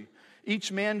generously. Each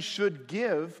man should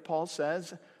give, Paul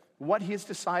says, what he has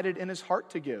decided in his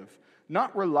heart to give.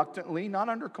 Not reluctantly, not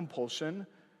under compulsion,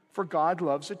 for God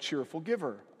loves a cheerful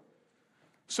giver.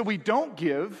 So we don't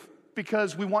give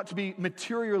because we want to be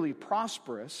materially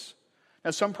prosperous.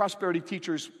 Now, some prosperity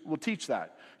teachers will teach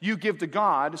that. You give to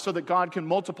God so that God can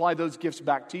multiply those gifts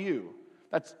back to you.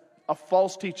 That's a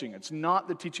false teaching. It's not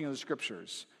the teaching of the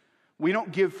scriptures. We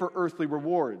don't give for earthly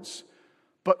rewards,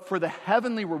 but for the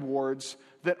heavenly rewards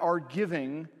that our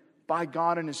giving by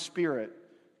God and His Spirit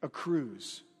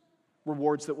accrues.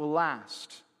 Rewards that will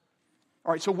last.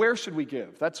 All right, so where should we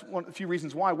give? That's a few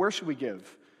reasons why. Where should we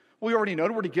give? We already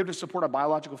know we're to give to support our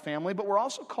biological family, but we're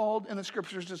also called in the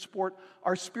scriptures to support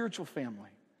our spiritual family.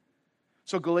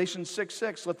 So Galatians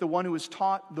 6:6, let the one who is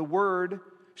taught the word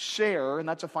share, and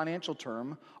that's a financial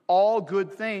term, all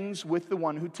good things with the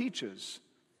one who teaches.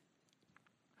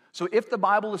 So if the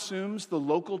Bible assumes the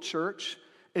local church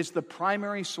is the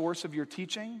primary source of your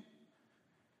teaching,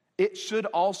 it should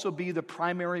also be the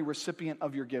primary recipient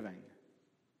of your giving.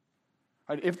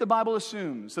 Right? If the Bible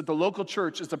assumes that the local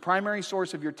church is the primary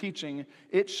source of your teaching,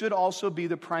 it should also be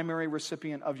the primary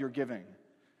recipient of your giving.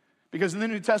 Because in the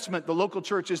New Testament, the local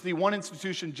church is the one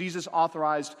institution Jesus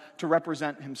authorized to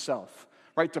represent himself.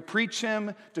 Right? To preach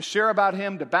him, to share about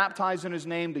him, to baptize in his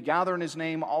name, to gather in his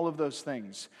name, all of those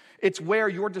things. It's where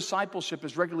your discipleship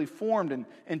is regularly formed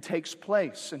and takes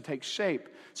place and takes shape.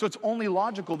 So it's only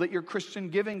logical that your Christian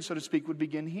giving, so to speak, would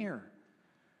begin here.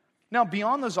 Now,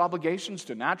 beyond those obligations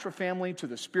to natural family, to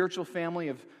the spiritual family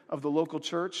of the local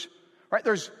church, right,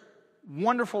 there's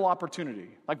wonderful opportunity,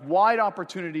 like wide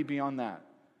opportunity beyond that.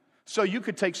 So you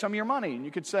could take some of your money and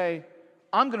you could say,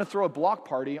 I'm going to throw a block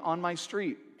party on my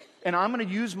street. And I'm going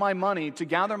to use my money to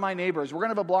gather my neighbors. We're going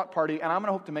to have a block party, and I'm going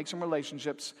to hope to make some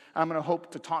relationships. And I'm going to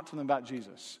hope to talk to them about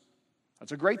Jesus.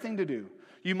 That's a great thing to do.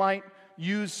 You might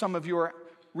use some of your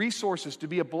resources to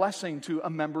be a blessing to a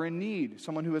member in need,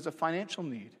 someone who has a financial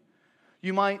need.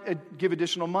 You might give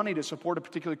additional money to support a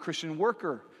particular Christian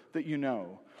worker that you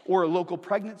know, or a local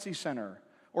pregnancy center,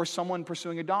 or someone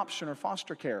pursuing adoption or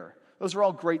foster care. Those are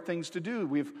all great things to do.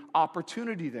 We have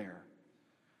opportunity there.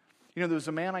 You know, there was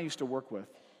a man I used to work with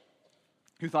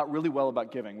who thought really well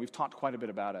about giving. We've talked quite a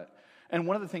bit about it. And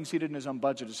one of the things he did in his own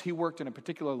budget is he worked in a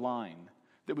particular line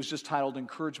that was just titled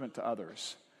Encouragement to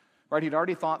Others. Right? He'd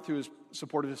already thought through his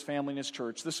support of his family and his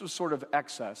church. This was sort of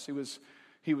excess.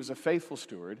 He was a faithful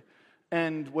steward.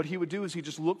 And what he would do is he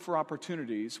just look for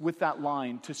opportunities with that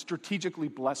line to strategically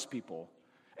bless people.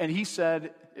 And he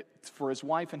said, for his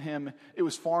wife and him, it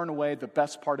was far and away the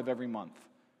best part of every month.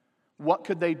 What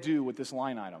could they do with this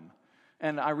line item?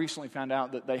 And I recently found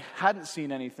out that they hadn't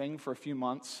seen anything for a few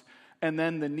months. And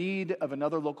then the need of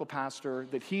another local pastor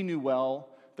that he knew well,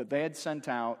 that they had sent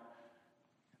out,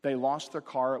 they lost their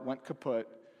car, it went kaput.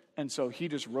 And so he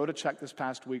just wrote a check this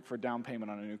past week for a down payment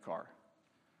on a new car.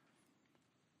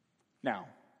 Now,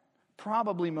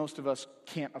 probably most of us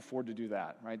can't afford to do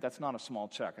that, right? That's not a small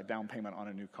check, a down payment on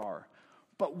a new car.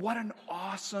 But what an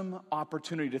awesome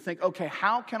opportunity to think, okay,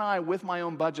 how can I, with my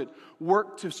own budget,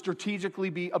 work to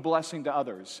strategically be a blessing to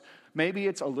others? Maybe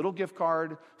it's a little gift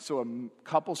card so a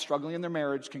couple struggling in their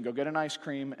marriage can go get an ice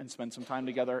cream and spend some time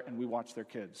together and we watch their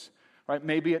kids. Right?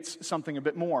 Maybe it's something a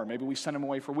bit more. Maybe we send them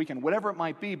away for a weekend, whatever it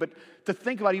might be. But to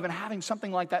think about even having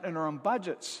something like that in our own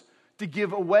budgets, to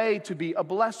give away, to be a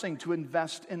blessing, to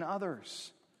invest in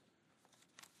others.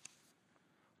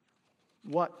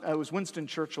 It was Winston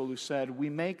Churchill who said, we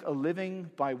make a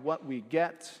living by what we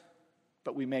get,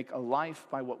 but we make a life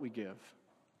by what we give.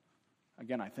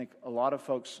 Again, I think a lot of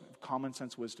folks have common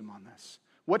sense wisdom on this.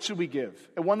 What should we give?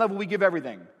 At one level, we give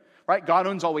everything, right? God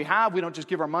owns all we have. We don't just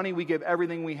give our money, we give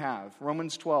everything we have.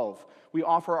 Romans 12, we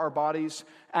offer our bodies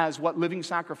as what? Living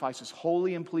sacrifices,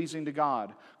 holy and pleasing to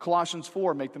God. Colossians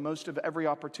 4, make the most of every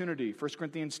opportunity. 1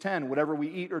 Corinthians 10, whatever we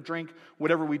eat or drink,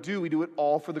 whatever we do it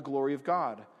all for the glory of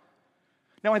God.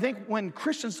 Now, I think when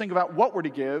Christians think about what we're to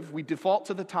give, we default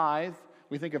to the tithe.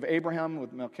 We think of Abraham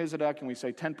with Melchizedek, and we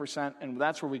say 10%, and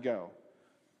that's where we go.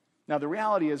 Now, the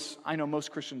reality is, I know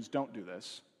most Christians don't do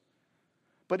this,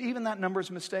 but even that number is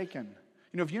mistaken.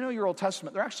 You know, if you know your Old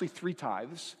Testament, there are actually 3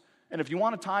 tithes, and if you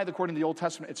want to tithe according to the Old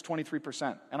Testament, it's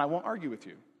 23%, and I won't argue with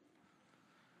you.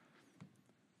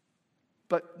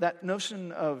 But that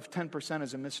notion of 10%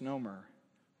 is a misnomer,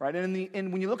 right?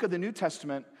 And when you look at the New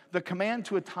Testament, the command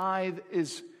to a tithe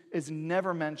is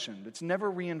never mentioned. It's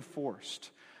never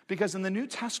reinforced. Because in the New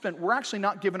Testament, we're actually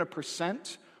not given a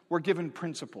percent, we're given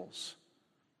principles.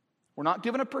 We're not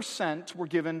given a percent, we're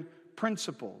given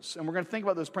principles. And we're going to think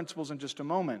about those principles in just a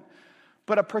moment.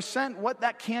 But a percent, what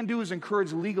that can do is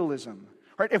encourage legalism.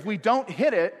 Right? If we don't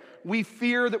hit it, we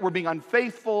fear that we're being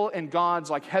unfaithful and God's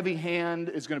heavy hand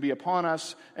is going to be upon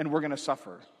us and we're going to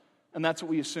suffer. And that's what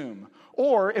we assume.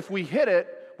 Or if we hit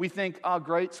it, we think, oh,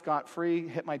 great, scot-free,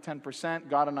 hit my 10%,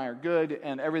 God and I are good,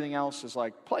 and everything else is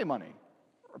like play money.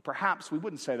 Or perhaps we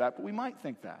wouldn't say that, but we might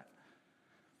think that.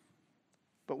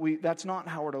 But that's not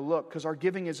how we're to look, because our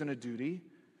giving isn't a duty.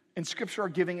 In Scripture, our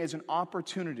giving is an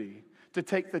opportunity to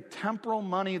take the temporal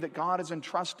money that God has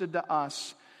entrusted to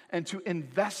us and to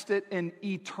invest it in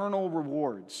eternal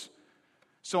rewards.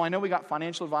 So I know we got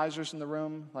financial advisors in the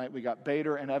room, like we got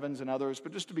Bader and Evans and others,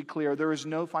 but just to be clear, there is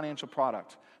no financial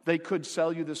product they could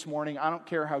sell you this morning, I don't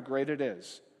care how great it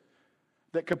is,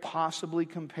 that could possibly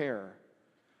compare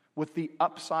with the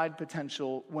upside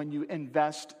potential when you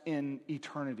invest in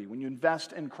eternity, when you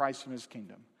invest in Christ and His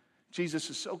kingdom. Jesus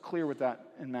is so clear with that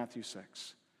in Matthew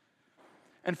 6.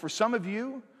 And for some of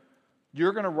you,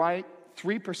 you're going to write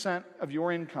 3% of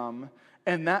your income,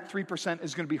 and that 3%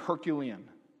 is going to be Herculean.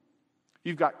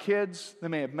 You've got kids, they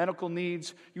may have medical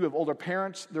needs. You have older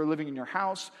parents, they're living in your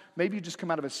house. Maybe you just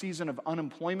come out of a season of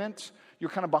unemployment.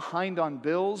 You're kind of behind on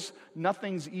bills.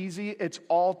 Nothing's easy. It's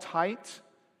all tight.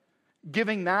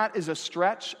 Giving that is a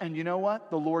stretch, and you know what?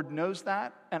 The Lord knows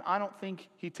that, and I don't think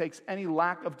He takes any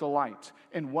lack of delight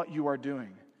in what you are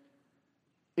doing.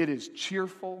 It is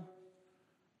cheerful.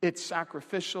 It's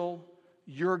sacrificial.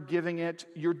 You're giving it.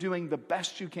 You're doing the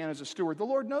best you can as a steward. The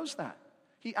Lord knows that.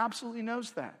 He absolutely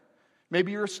knows that.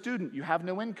 Maybe you're a student. You have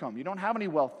no income. You don't have any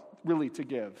wealth really to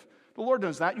give. The Lord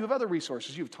knows that. You have other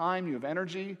resources. You have time. You have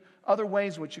energy. Other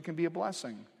ways in which you can be a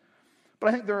blessing. But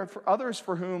I think there are others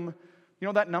for whom,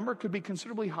 that number could be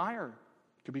considerably higher.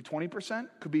 It could be 20%.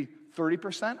 Could be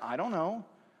 30%. I don't know.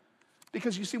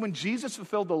 Because you see, when Jesus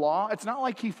fulfilled the law, it's not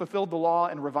like He fulfilled the law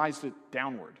and revised it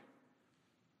downward.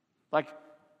 Like,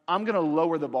 I'm going to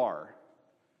lower the bar.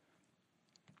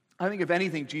 I think, if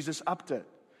anything, Jesus upped it.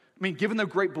 I mean, given the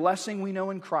great blessing we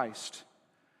know in Christ,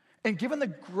 and given the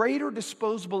greater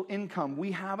disposable income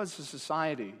we have as a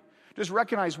society, just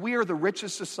recognize we are the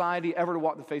richest society ever to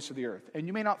walk the face of the earth. And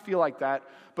you may not feel like that,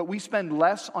 but we spend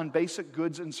less on basic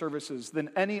goods and services than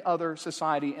any other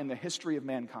society in the history of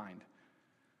mankind.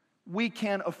 We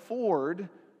can afford,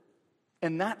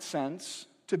 in that sense,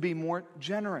 to be more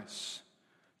generous,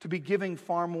 to be giving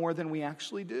far more than we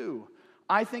actually do.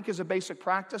 I think as a basic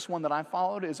practice, one that I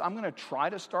followed is I'm going to try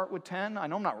to start with 10. I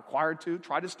know I'm not required to.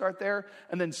 Try to start there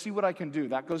and then see what I can do.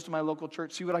 That goes to my local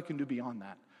church. See what I can do beyond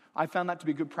that. I found that to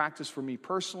be good practice for me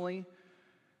personally,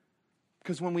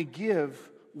 because when we give,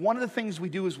 one of the things we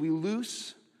do is we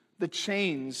loose the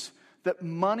chains that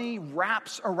money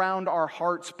wraps around our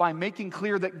hearts by making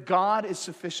clear that God is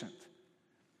sufficient.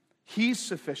 He's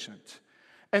sufficient.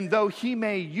 And though He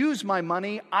may use my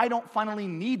money, I don't finally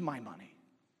need my money.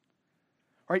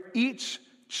 Right? Each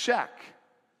check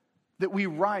that we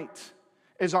write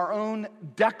is our own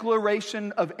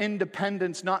declaration of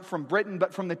independence, not from Britain,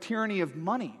 but from the tyranny of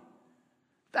money.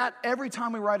 That every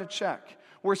time we write a check,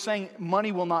 we're saying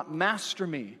money will not master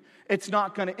me. It's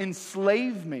not going to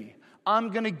enslave me. I'm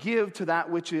going to give to that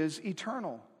which is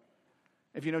eternal.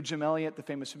 If you know Jim Elliot, the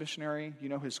famous missionary, you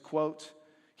know his quote,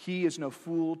 "He is no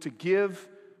fool to give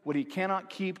what he cannot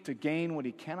keep, to gain what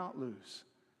he cannot lose."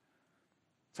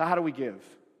 So how do we give?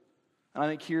 And I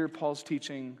think here Paul's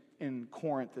teaching in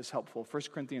Corinth is helpful.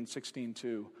 1 Corinthians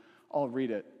 16:2. I'll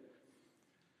read it.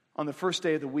 "On the first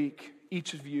day of the week,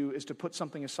 each of you is to put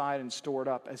something aside and store it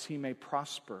up as he may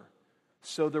prosper.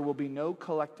 So there will be no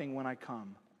collecting when I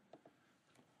come."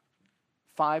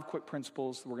 5 quick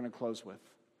principles that we're going to close with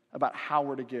about how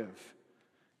we're to give.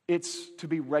 It's to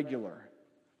be regular.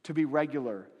 To be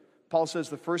regular. Paul says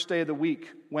the first day of the week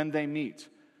when they meet.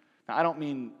 Now, I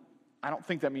don't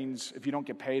think that means if you don't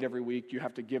get paid every week, you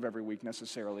have to give every week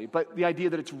necessarily. But the idea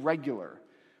that it's regular,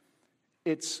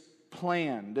 it's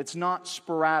planned, it's not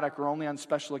sporadic or only on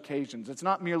special occasions. It's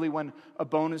not merely when a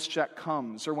bonus check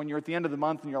comes or when you're at the end of the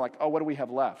month and you're like, oh, what do we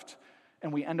have left?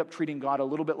 And we end up treating God a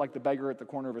little bit like the beggar at the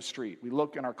corner of a street. We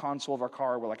look in our console of our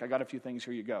car, we're like, I got a few things,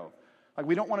 here you go. Like,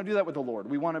 we don't want to do that with the Lord.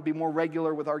 We want to be more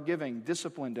regular with our giving,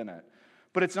 disciplined in it.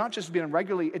 But it's not just being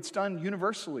regularly, it's done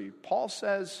universally. Paul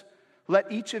says,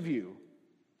 let each of you,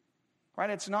 right?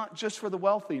 It's not just for the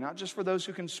wealthy, not just for those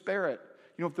who can spare it.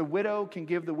 You know, if the widow can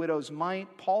give the widow's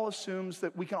mite, Paul assumes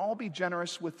that we can all be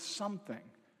generous with something,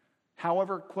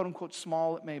 however, quote unquote,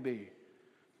 small it may be.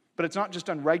 But it's not just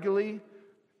done regularly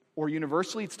or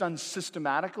universally, it's done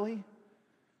systematically.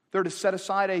 They're to set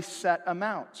aside a set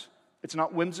amount. It's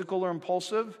not whimsical or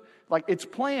impulsive. Like, it's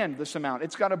planned, this amount.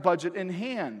 It's got a budget in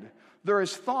hand. There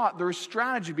is thought, there is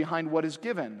strategy behind what is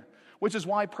given, which is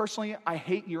why, personally, I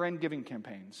hate year-end giving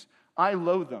campaigns. I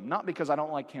loathe them, not because I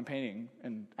don't like campaigning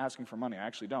and asking for money. I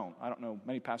actually don't. I don't know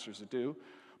many pastors that do.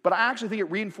 But I actually think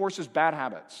it reinforces bad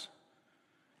habits.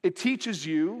 It teaches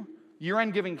you,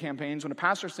 year-end giving campaigns, when a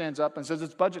pastor stands up and says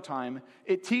it's budget time,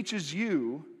 it teaches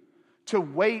you to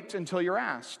wait until you're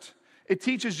asked. It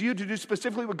teaches you to do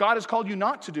specifically what God has called you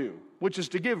not to do, which is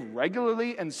to give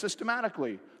regularly and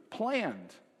systematically,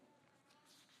 planned.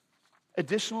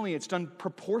 Additionally, it's done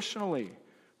proportionally,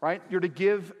 right? You're to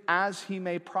give as he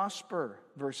may prosper,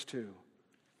 verse 2.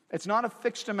 It's not a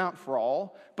fixed amount for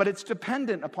all, but it's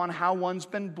dependent upon how one's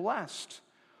been blessed.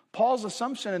 Paul's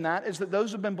assumption in that is that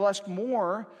those who've been blessed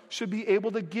more should be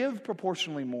able to give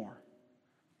proportionally more.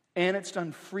 And it's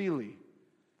done freely.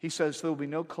 He says, there will be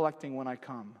no collecting when I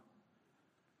come.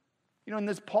 You know, in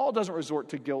this, Paul doesn't resort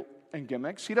to guilt and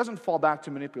gimmicks. He doesn't fall back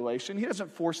to manipulation. He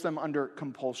doesn't force them under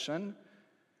compulsion.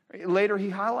 Later, he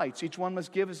highlights each one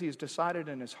must give as he has decided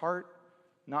in his heart,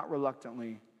 not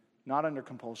reluctantly, not under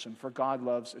compulsion, for God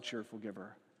loves a cheerful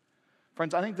giver.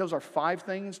 Friends, I think those are 5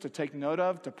 things to take note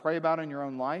of, to pray about in your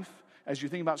own life as you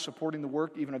think about supporting the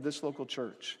work even of this local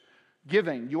church.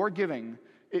 Giving, your giving,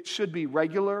 it should be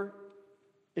regular,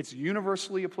 it's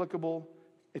universally applicable,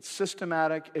 it's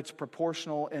systematic, it's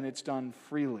proportional, and it's done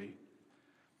freely.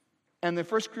 And the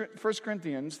First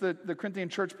Corinthians, the Corinthian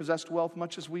church possessed wealth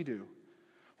much as we do.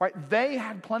 Right? They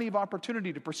had plenty of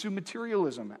opportunity to pursue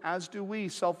materialism, as do we,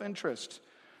 self-interest.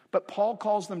 But Paul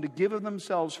calls them to give of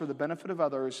themselves for the benefit of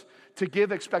others, to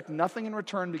give, expect nothing in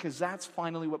return, because that's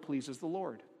finally what pleases the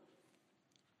Lord.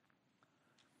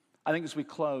 I think as we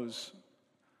close,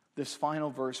 this final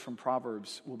verse from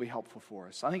Proverbs will be helpful for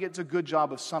us. I think it's a good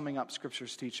job of summing up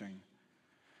Scripture's teaching.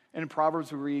 In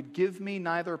Proverbs we read, "Give me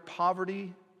neither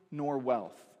poverty nor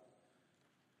wealth."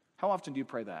 How often do you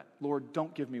pray that? Lord,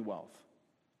 don't give me wealth.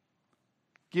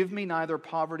 Give me neither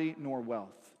poverty nor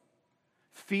wealth.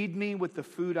 Feed me with the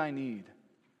food I need.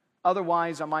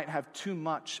 Otherwise, I might have too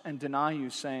much and deny you,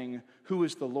 saying, "Who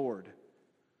is the Lord?"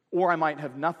 Or I might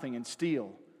have nothing and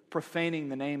steal, profaning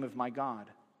the name of my God.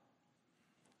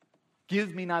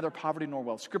 Give me neither poverty nor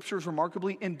wealth. Scripture is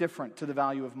remarkably indifferent to the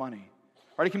value of money.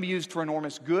 Right? It can be used for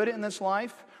enormous good in this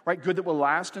life, right? Good that will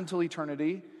last until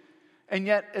eternity. And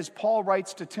yet, as Paul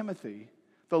writes to Timothy,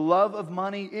 the love of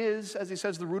money is, as he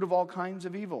says, the root of all kinds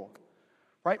of evil.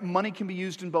 Right? Money can be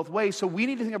used in both ways, so we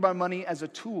need to think about money as a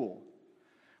tool.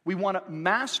 We want to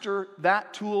master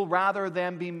that tool rather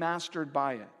than be mastered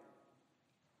by it.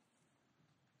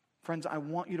 Friends, I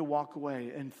want you to walk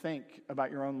away and think about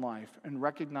your own life and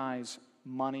recognize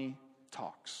money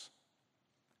talks.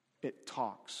 It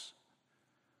talks.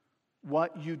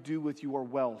 What you do with your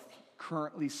wealth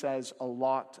currently says a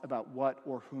lot about what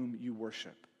or whom you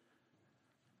worship.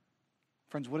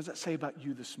 Friends, what does that say about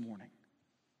you this morning?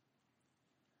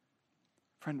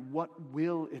 Friend, what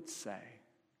will it say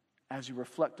as you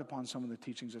reflect upon some of the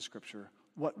teachings of Scripture?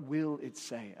 What will it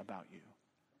say about you?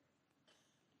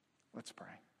 Let's pray.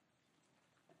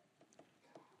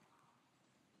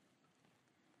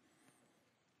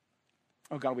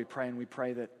 Oh God, we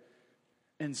pray that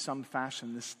in some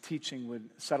fashion this teaching would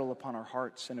settle upon our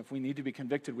hearts. And if we need to be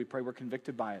convicted, we pray we're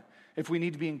convicted by it. If we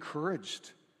need to be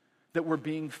encouraged, that we're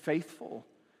being faithful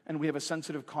and we have a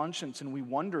sensitive conscience and we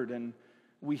wondered and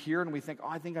we hear and we think,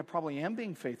 I think I probably am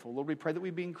being faithful. Lord, we pray that we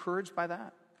be encouraged by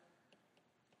that.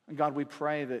 And God, we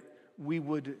pray that we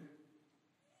would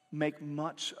make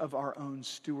much of our own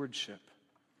stewardship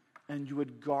and you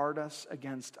would guard us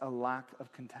against a lack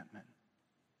of contentment.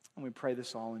 And we pray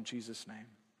this all in Jesus' name.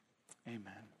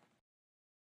 Amen.